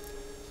to.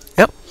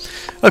 Yep.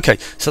 Okay,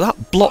 so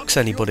that blocks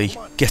anybody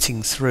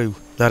getting through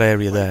that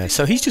area there.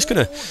 So he's just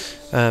going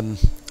to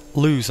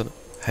lose...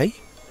 Hey?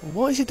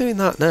 Why is he doing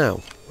that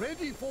now?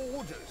 Ready for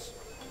orders.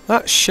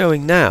 That's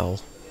showing now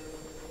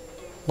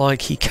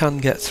like he can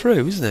get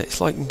through, isn't it? It's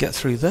like he can get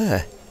through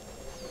there.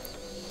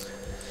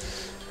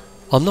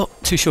 I'm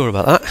not too sure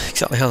about that,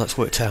 exactly how that's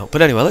worked out.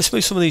 But anyway, let's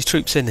move some of these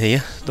troops in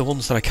here, the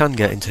ones that I can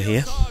get into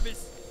here.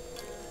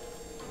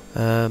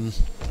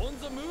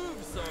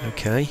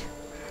 Okay.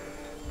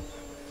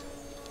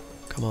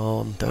 Come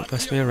on, don't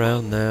mess me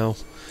around now.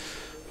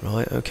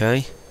 Right,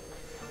 okay.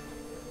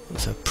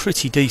 That's a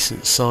pretty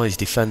decent sized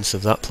defence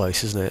of that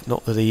place, isn't it?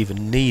 Not that they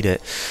even need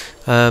it.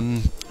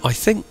 I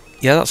think,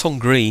 yeah, that's on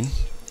green.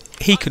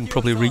 He can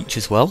probably reach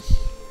as well.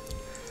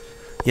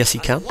 Yes, he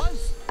can.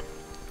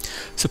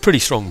 It's a pretty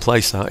strong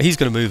place, that. He's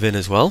going to move in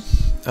as well.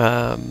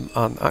 And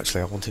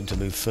actually, I want him to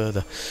move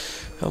further.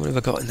 How many have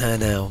I got in there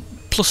now?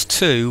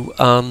 +2,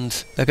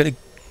 and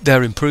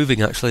they're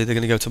improving, actually. They're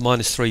going to go to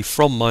 -3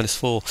 from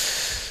 -4.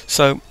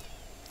 So,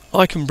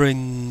 I can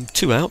bring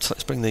 2 out.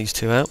 Let's bring these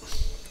 2 out.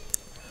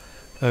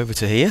 Over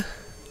to here.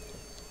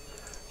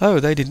 Oh,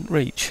 they didn't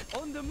reach.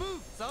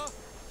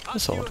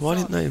 That's odd. Why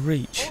didn't they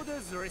reach?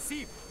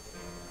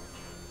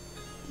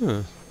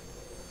 Never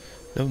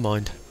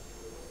mind.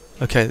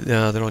 Okay,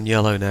 they're on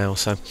yellow now,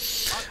 so...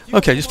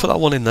 Okay, just put that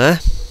one in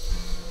there.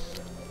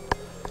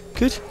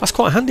 Good. That's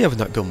quite handy having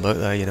that gunboat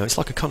there, you know. It's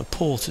like a kind of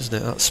port, isn't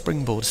it? That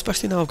springboard.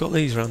 Especially now I've got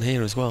these around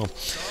here as well.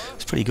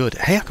 It's pretty good.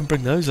 Hey, I can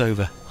bring those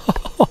over.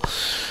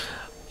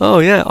 Oh,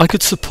 yeah. I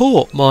could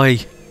support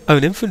my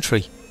own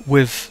infantry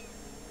with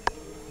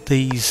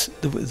these...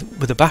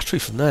 with a battery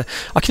from there.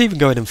 I can even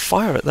go in and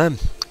fire at them.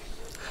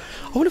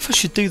 I wonder if I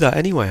should do that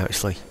anyway,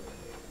 actually.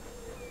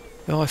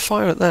 You know, I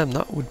fire at them,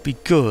 that would be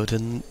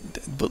good,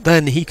 but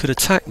then he could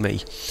attack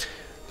me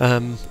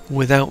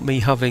without me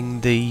having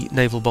the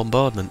naval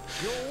bombardment.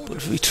 But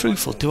to be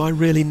truthful, do I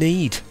really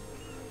need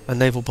a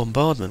naval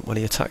bombardment when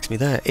he attacks me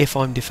there, if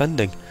I'm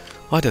defending?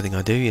 I don't think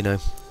I do, you know.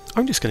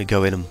 I'm just going to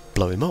go in and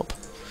blow him up.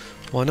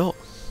 Why not?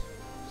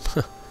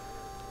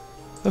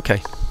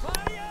 Okay.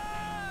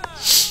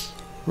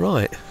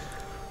 Right.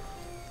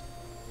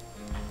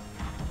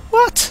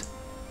 What?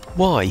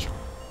 Why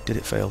did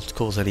it fail to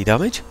cause any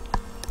damage?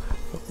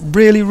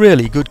 Really,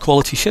 really good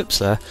quality ships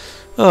there.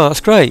 Oh, that's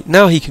great.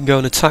 Now he can go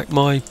and attack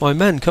my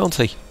men, can't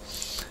he?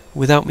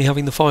 Without me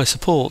having the fire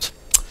support.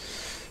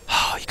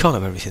 Oh, you can't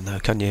have everything though,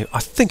 can you? I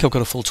think I've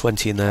got a full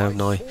 20 in there,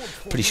 haven't I?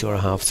 Pretty sure I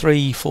have.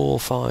 3,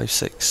 4, 5,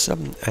 6,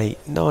 7, 8,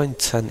 9,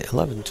 10,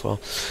 11, 12,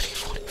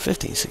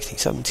 15, 16,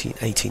 17,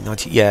 18,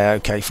 19. Yeah,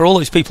 okay. For all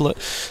those people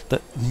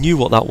that knew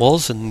what that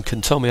was and can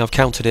tell me I've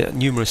counted it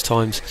numerous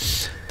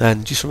times,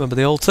 then just remember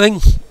the old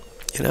thing,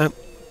 you know,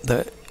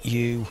 that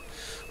you...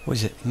 What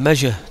is it?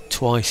 Measure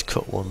twice,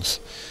 cut once.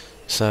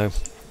 So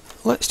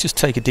let's just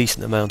take a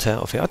decent amount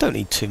out of here. I don't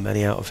need too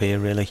many out of here,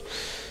 really.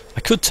 I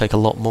could take a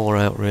lot more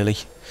out, really.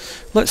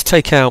 Let's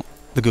take out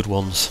the good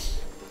ones,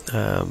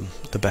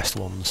 the best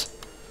ones.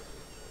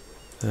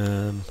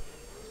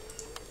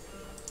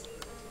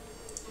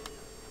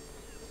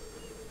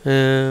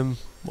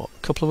 What? A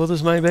couple of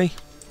others, maybe?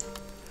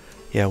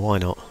 Yeah, why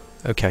not?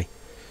 Okay.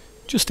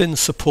 Just in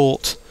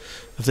support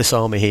of this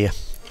army here.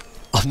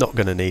 I'm not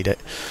going to need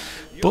it,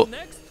 but.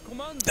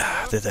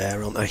 They're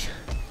there, aren't they?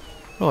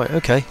 Right,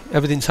 okay.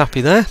 Everything's happy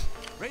there.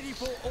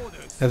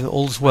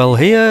 All's well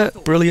here.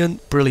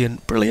 Brilliant,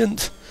 brilliant,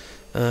 brilliant.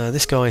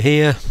 This guy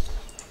here.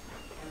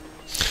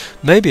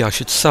 Maybe I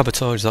should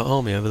sabotage that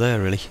army over there,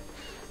 really.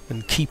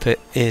 And keep it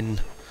in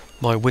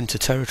my winter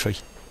territory.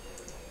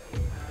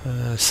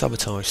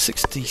 Sabotage.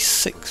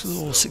 66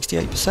 or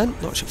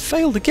 68%? Not sure.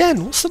 Failed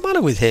again. What's the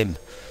matter with him?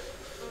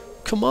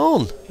 Come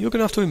on. You're going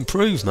to have to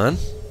improve, man.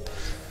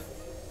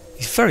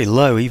 He's very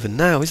low even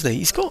now, isn't he?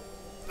 He's got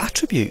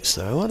attributes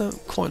though. I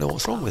don't quite know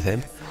what's wrong with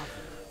him.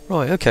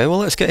 Right, okay, well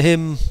let's get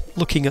him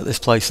looking at this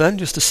place then,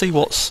 just to see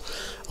what's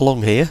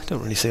along here.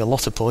 Don't really see a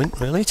lot of point,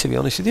 really, to be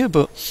honest with you,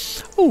 but...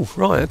 Oh,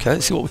 right, okay,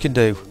 let's see what we can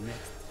do.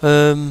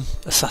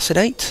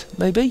 Assassinate,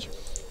 maybe?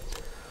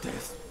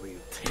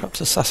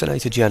 Perhaps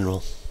assassinate a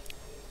general.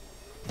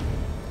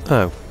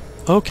 Oh,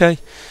 okay.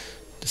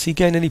 Does he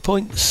gain any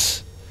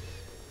points?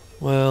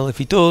 Well, if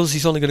he does,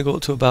 he's only going to go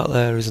up to about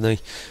there, isn't he?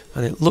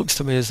 And it looks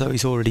to me as though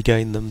he's already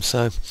gained them,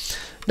 so...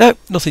 No,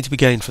 nothing to be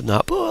gained from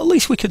that, but at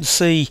least we can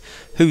see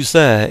who's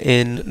there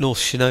in North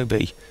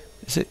Shinobi.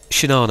 Is it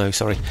Shinano,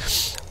 sorry.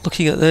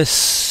 Looking at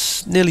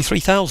this, nearly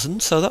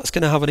 3,000, so that's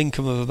going to have an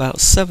income of about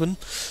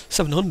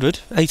 700,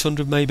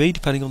 800 maybe,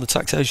 depending on the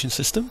taxation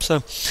system.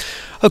 So,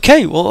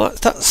 okay, well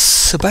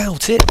that's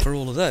about it for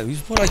all of those.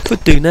 What I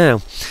could do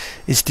now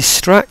is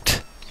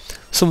distract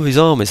some of his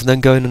armies and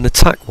then go in and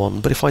attack one,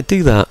 but if I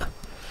do that,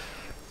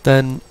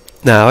 then...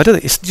 No, I don't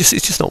think it's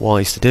just not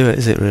wise to do it,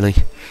 is it, really?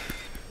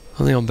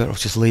 I think I'm better off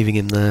just leaving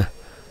him there.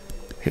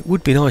 It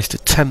would be nice to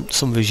tempt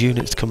some of his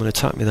units to come and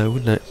attack me though,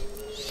 wouldn't it?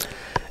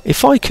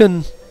 If I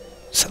can...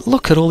 So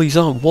look at all these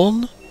arms.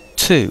 1,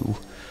 2,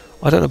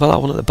 I don't know about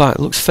that one at the back.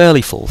 It looks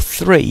fairly full.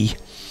 3,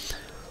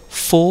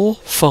 4,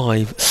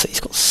 5, 6. He's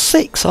got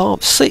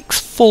 6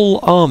 full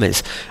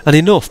armies, and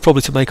enough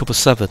probably to make up a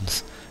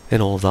 7th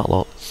in all of that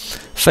lot.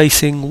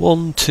 Facing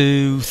 1,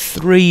 2,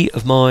 3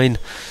 of mine,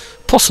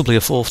 possibly a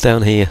 4th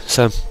down here.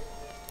 So,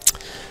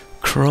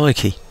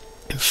 crikey.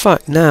 In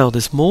fact, now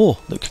there's more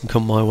that can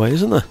come my way,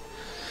 isn't there?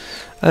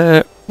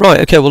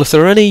 Right, okay, well, if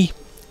there are any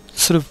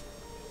sort of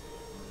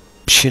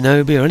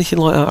shinobi or anything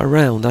like that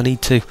around, I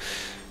need to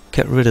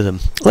get rid of them.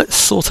 Let's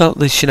sort out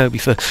this shinobi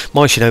first.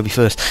 My shinobi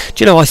first.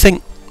 Do you know, I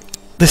think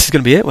this is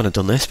going to be it when I've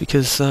done this,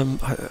 because I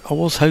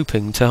was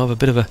hoping to have a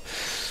bit of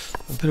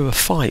a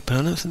fight, but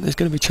I don't think there's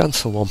going to be a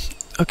chance for one.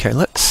 Okay,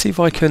 let's see if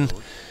I can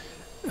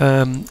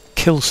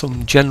kill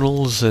some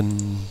generals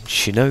and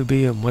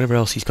shinobi and whatever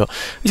else he's got.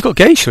 He's got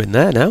geisha in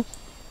there now.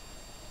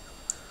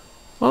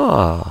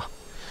 Ah,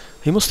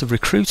 he must have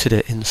recruited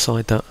it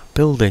inside that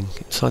building,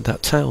 inside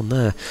that town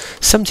there.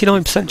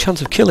 79%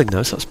 chance of killing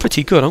though, so that's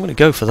pretty good. I'm going to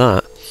go for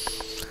that.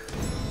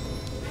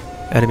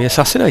 Enemy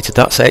assassinated.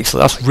 That's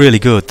excellent. That's really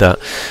good, that.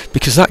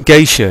 Because that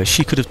geisha,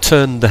 she could have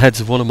turned the heads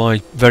of one of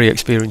my very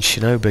experienced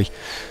shinobi.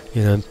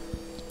 You know.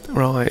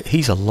 Right,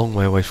 he's a long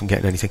way away from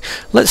getting anything.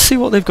 Let's see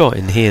what they've got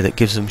in here that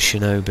gives them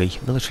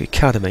shinobi. Military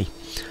Academy.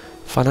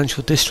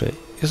 Financial District.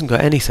 He hasn't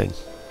got anything.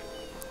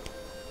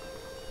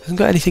 He hasn't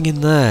got anything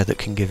in there that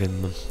can give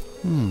him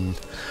them.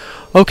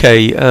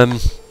 Okay,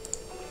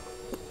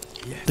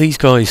 these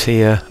guys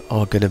here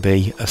are going to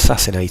be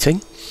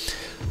assassinating.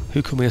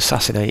 Who can we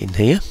assassinate in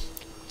here?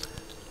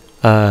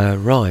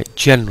 Right,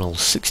 General,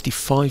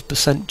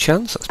 65%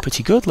 chance. That's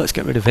pretty good. Let's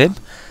get rid of him.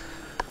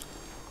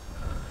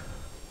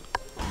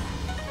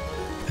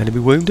 Enemy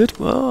wounded.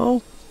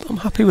 Well, I'm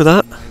happy with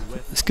that.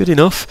 It's good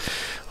enough.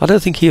 I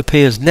don't think he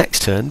appears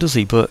next turn, does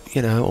he? But,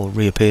 you know, or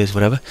reappears,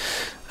 whatever.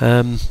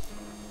 And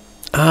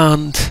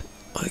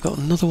I got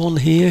another one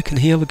here. Can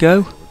he have a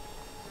go?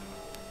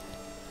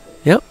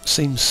 Yep,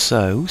 seems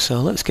so. So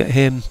let's get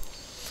him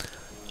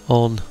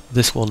on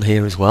this one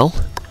here as well.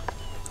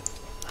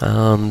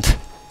 And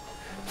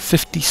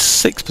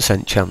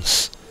 56%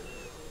 chance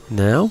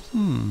now.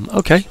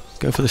 Okay,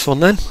 go for this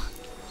one then.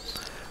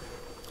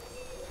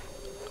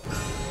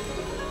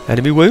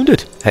 Enemy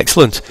wounded.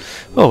 Excellent.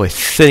 Oh, we're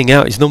thinning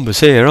out his numbers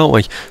here, aren't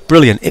we?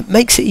 Brilliant. It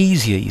makes it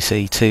easier, you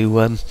see,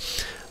 to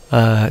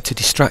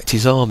distract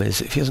his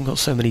armies if he hasn't got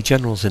so many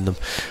generals in them.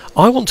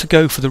 I want to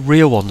go for the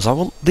rear ones. I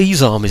want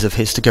these armies of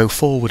his to go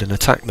forward and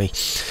attack me.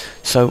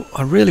 So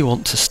I really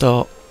want to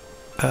start,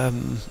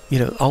 you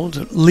know, I want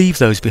to leave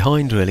those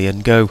behind really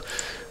and go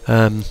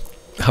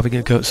having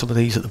a go at some of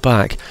these at the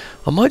back.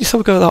 I might just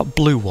have a go at that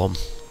blue one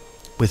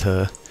with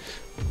her.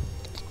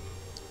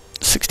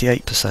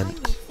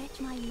 68%.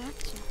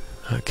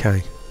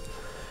 Okay.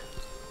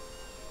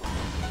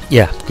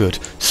 Yeah, good.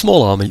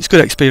 Small army. It's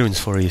good experience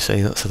for her, you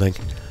see, that's the thing.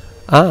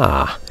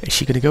 Ah, is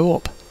she going to go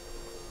up?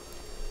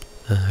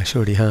 She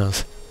already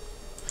has.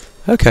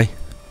 Okay.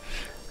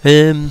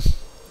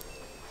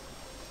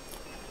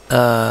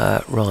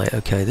 Right,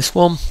 okay, this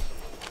one.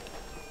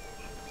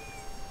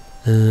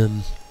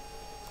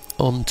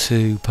 On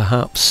to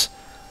perhaps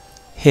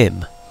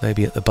him,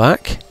 maybe at the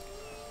back.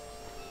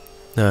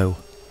 No.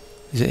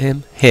 Is it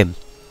him? Him.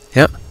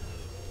 Yeah.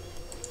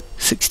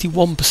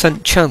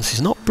 61% chance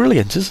is not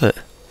brilliant, is it?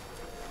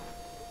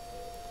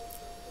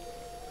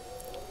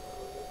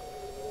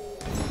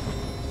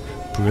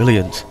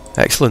 Brilliant.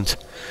 Excellent.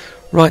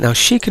 Right, now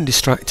she can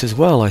distract as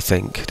well, I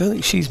think. I don't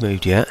think she's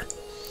moved yet.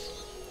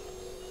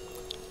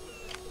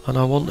 And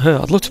I want her.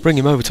 I'd love to bring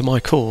him over to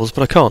my cause,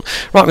 but I can't.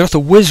 Right, I'm going to have to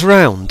whiz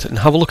round and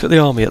have a look at the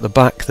army at the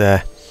back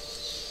there.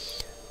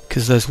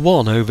 Because there's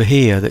one over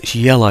here that's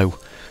yellow.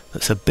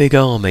 That's a big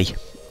army.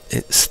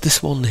 It's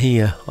this one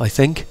here, I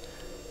think.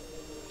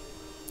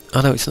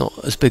 I know it's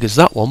not as big as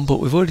that one, but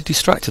we've already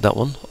distracted that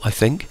one, I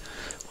think.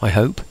 I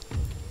hope.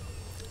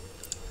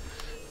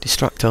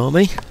 Distract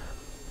army.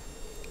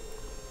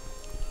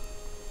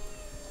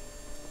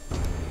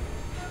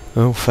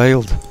 Oh,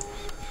 failed.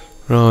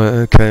 Right,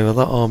 okay, well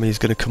that army is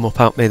going to come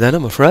up at me then,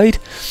 I'm afraid.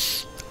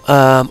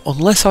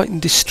 Unless I can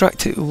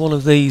distract it with one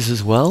of these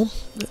as well.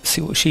 Let's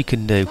see what she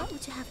can do. What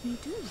would you have me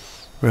do?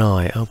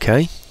 Right,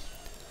 okay.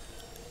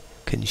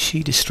 Can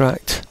she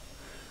distract?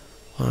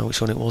 I don't know which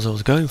one it was I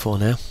was going for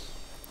now.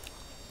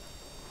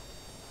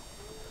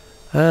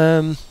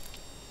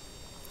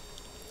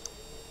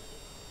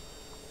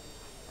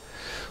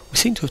 We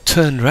seem to have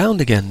turned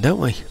round again, don't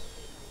we?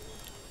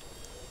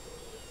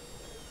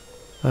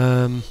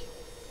 I'm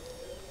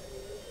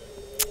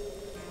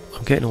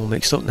getting all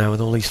mixed up now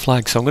with all these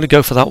flags, so I'm going to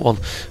go for that one.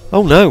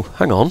 Oh no,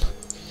 hang on.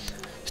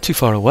 It's too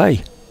far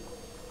away.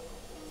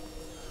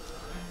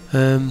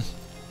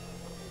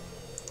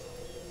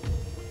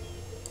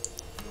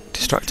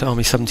 Distract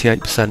army,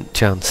 78%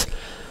 chance.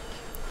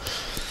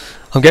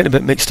 I'm getting a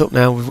bit mixed up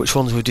now with which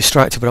ones we're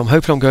distracted, but I'm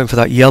hoping I'm going for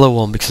that yellow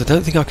one because I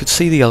don't think I could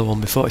see the yellow one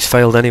before it's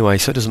failed anyway,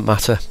 so it doesn't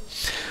matter.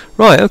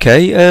 Right,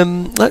 okay,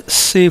 let's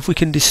see if we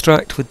can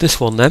distract with this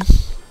one then.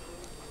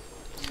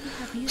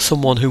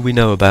 Someone who we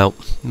know about.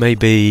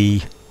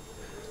 Maybe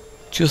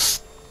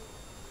just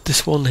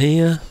this one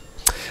here.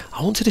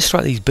 I want to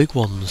distract these big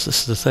ones.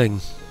 This is the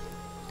thing.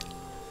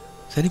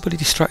 Has anybody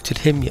distracted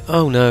him yet?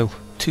 Oh no,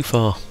 too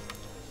far.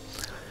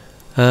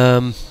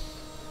 Blast,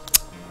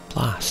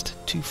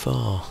 too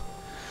far.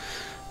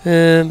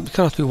 It's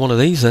gonna have to be one of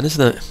these then,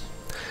 isn't it?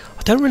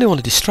 I don't really want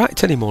to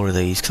distract any more of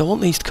these because I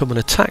want these to come and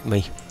attack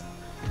me.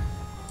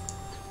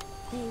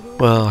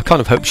 Well, I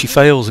kind of hope she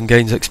fails and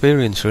gains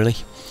experience, really.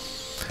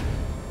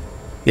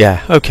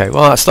 Yeah, okay,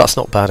 well that's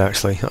not bad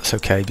actually, that's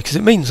okay, because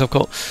it means I've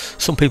got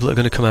some people that are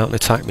going to come out and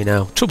attack me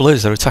now. Trouble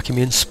is, they're attacking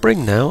me in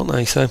spring now, aren't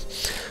they, so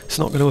it's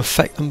not going to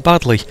affect them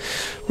badly.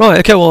 Right,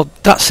 okay, well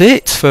that's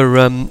it for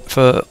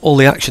all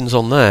the actions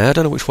on there. I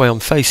don't know which way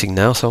I'm facing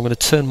now, so I'm going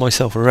to turn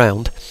myself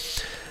around.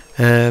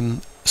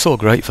 Saw a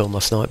great film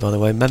last night, by the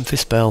way,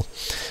 Memphis Belle.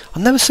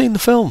 I've never seen the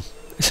film.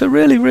 It's a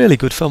really, really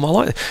good film. I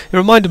like it. It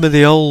reminded me of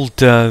the old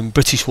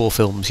British war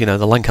films, you know,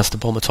 the Lancaster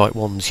bomber type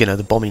ones, you know,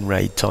 the bombing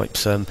raid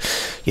types,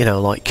 you know,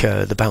 like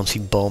the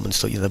bouncing bomb and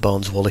stuff, you know, the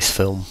Barnes Wallis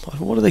film.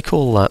 What do they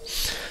call that?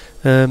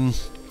 I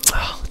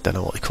don't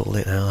know what they call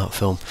it now, that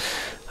film.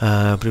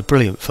 But a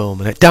brilliant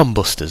film, and Dam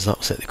Busters,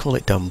 that's it, they call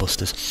it Dam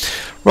Busters.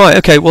 Right,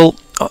 okay, well,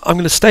 I'm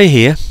going to stay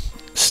here,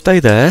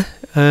 stay there.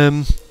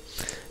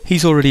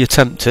 He's already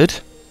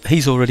attempted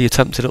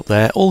up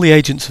there. All the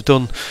agents have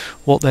done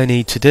what they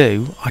need to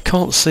do. I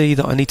can't see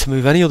that I need to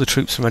move any other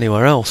troops from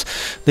anywhere else.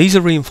 These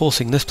are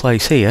reinforcing this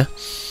place here.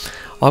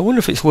 I wonder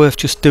if it's worth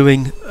just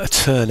doing a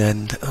turn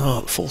end.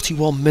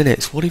 41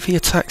 minutes. What if he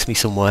attacks me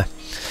somewhere?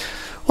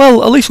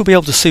 Well, at least we'll be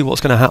able to see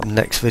what's going to happen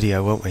next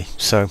video, won't we?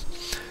 So,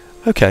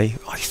 okay,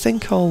 I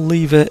think I'll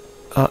leave it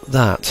at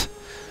that.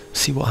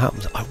 See what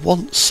happens. I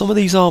want some of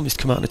these armies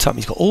to come out and attack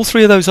me. He's got all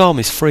three of those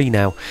armies free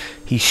now.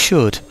 He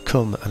should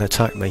come and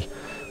attack me.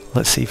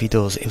 Let's see if he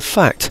does. In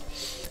fact,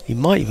 he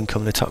might even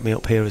come and attack me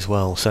up here as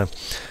well. So,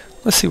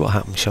 let's see what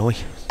happens, shall we?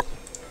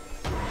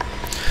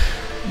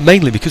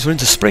 Mainly because we're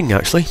into spring,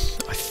 actually.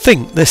 I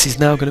think this is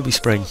now going to be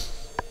spring.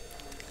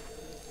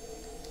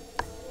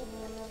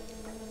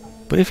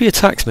 But if he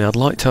attacks me, I'd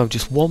like to have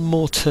just one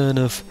more turn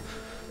of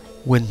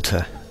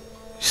winter,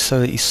 so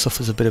that he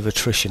suffers a bit of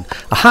attrition.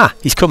 Aha!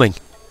 He's coming!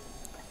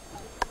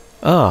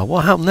 Ah,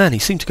 what happened then? He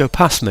seemed to go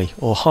past me,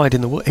 or hide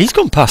in the wood. He's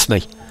gone past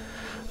me!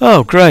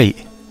 Oh, great!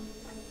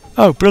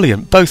 Oh,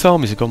 brilliant. Both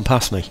armies have gone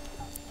past me.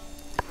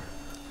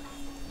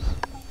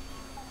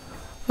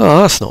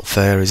 Oh, that's not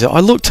fair, is it? I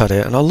looked at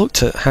it, and I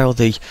looked at how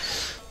the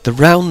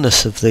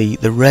roundness of the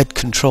red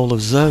control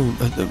of zone...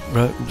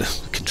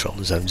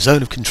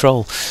 zone of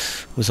control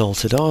was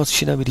altered. Oh,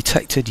 Shinobi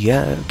detected.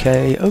 Yeah,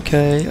 okay.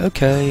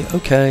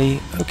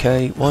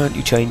 Why aren't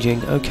you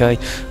changing? Okay.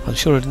 I'm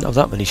sure I didn't have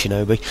that many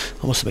Shinobi.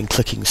 I must have been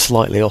clicking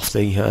slightly off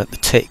the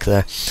tick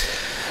there.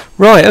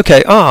 Right,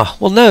 okay,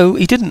 well no,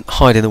 he didn't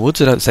hide in the woods,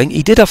 I don't think.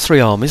 He did have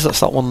three armies, that's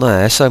that one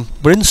there, so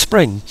we're in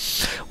spring.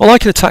 Well, I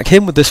can attack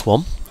him with this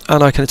one,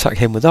 and I can attack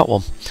him with that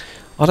one.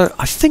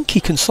 I think he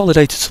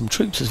consolidated some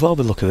troops as well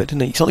by the look of it,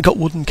 didn't he? He's only got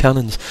wooden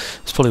cannons,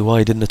 that's probably why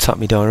he didn't attack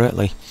me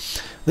directly.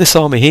 This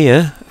army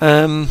here,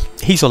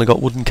 he's only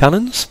got wooden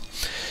cannons,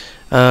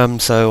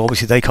 so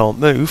obviously they can't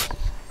move.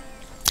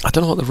 I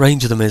don't know what the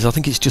range of them is. I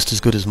think it's just as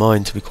good as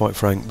mine, to be quite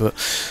frank, but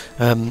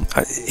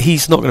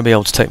he's not going to be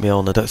able to take me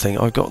on, I don't think.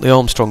 I've got the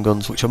Armstrong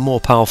guns, which are more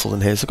powerful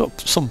than his. I've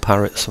got some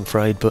parrots, I'm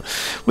afraid, but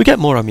we get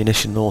more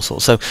ammunition and all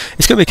sorts. So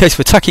it's going to be a case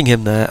of attacking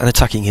him there and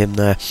attacking him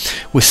there.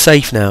 We're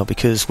safe now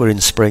because we're in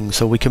spring,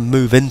 so we can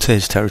move into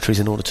his territories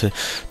in order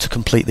to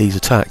complete these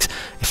attacks.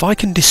 If I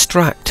can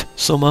distract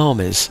some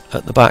armies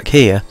at the back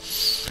here,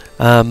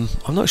 I'm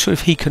not sure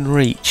if he can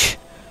reach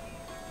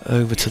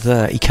over to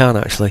there. He can,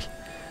 actually.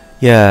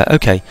 Yeah,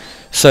 okay,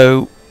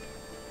 so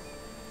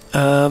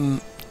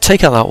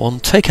take out that one,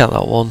 take out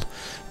that one,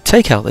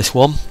 take out this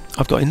one.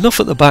 I've got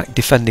enough at the back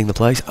defending the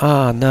place.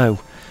 Ah,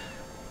 no.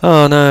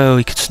 Oh no,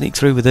 he could sneak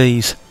through with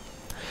these.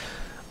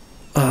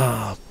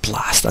 Ah,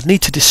 blast. I'd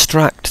need to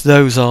distract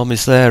those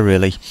armies there,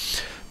 really,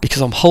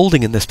 because I'm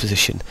holding in this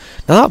position.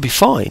 Now that would be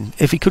fine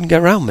if he couldn't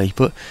get around me,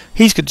 but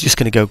he's just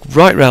going to go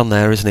right round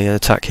there, isn't he, and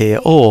attack here,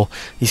 or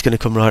he's going to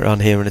come right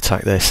round here and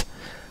attack this.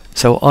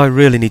 So I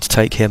really need to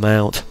take him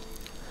out.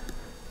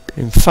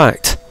 In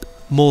fact,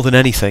 more than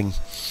anything,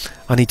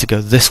 I need to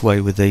go this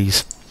way with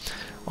these.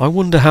 I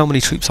wonder how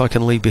many troops I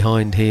can leave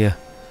behind here.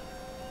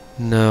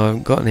 No, I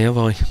haven't got any, have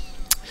I?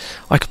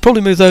 I could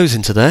probably move those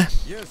into there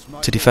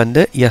to defend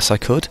it. Yes, I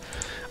could.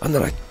 And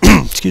then I...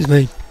 excuse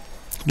me.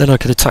 Then I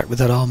could attack with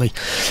that army.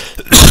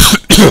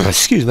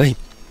 Excuse me.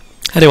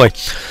 Anyway,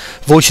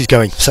 voice is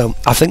going. So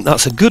I think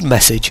that's a good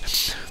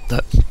message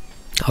that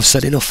I've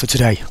said enough for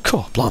today.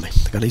 God, blimey. I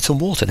think I need some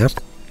water now.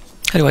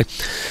 Anyway,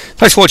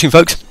 thanks for watching,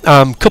 folks.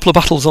 Couple of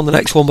battles on the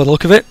next one by the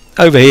look of it.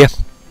 Over here,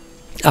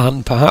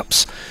 and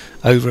perhaps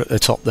over at the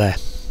top there.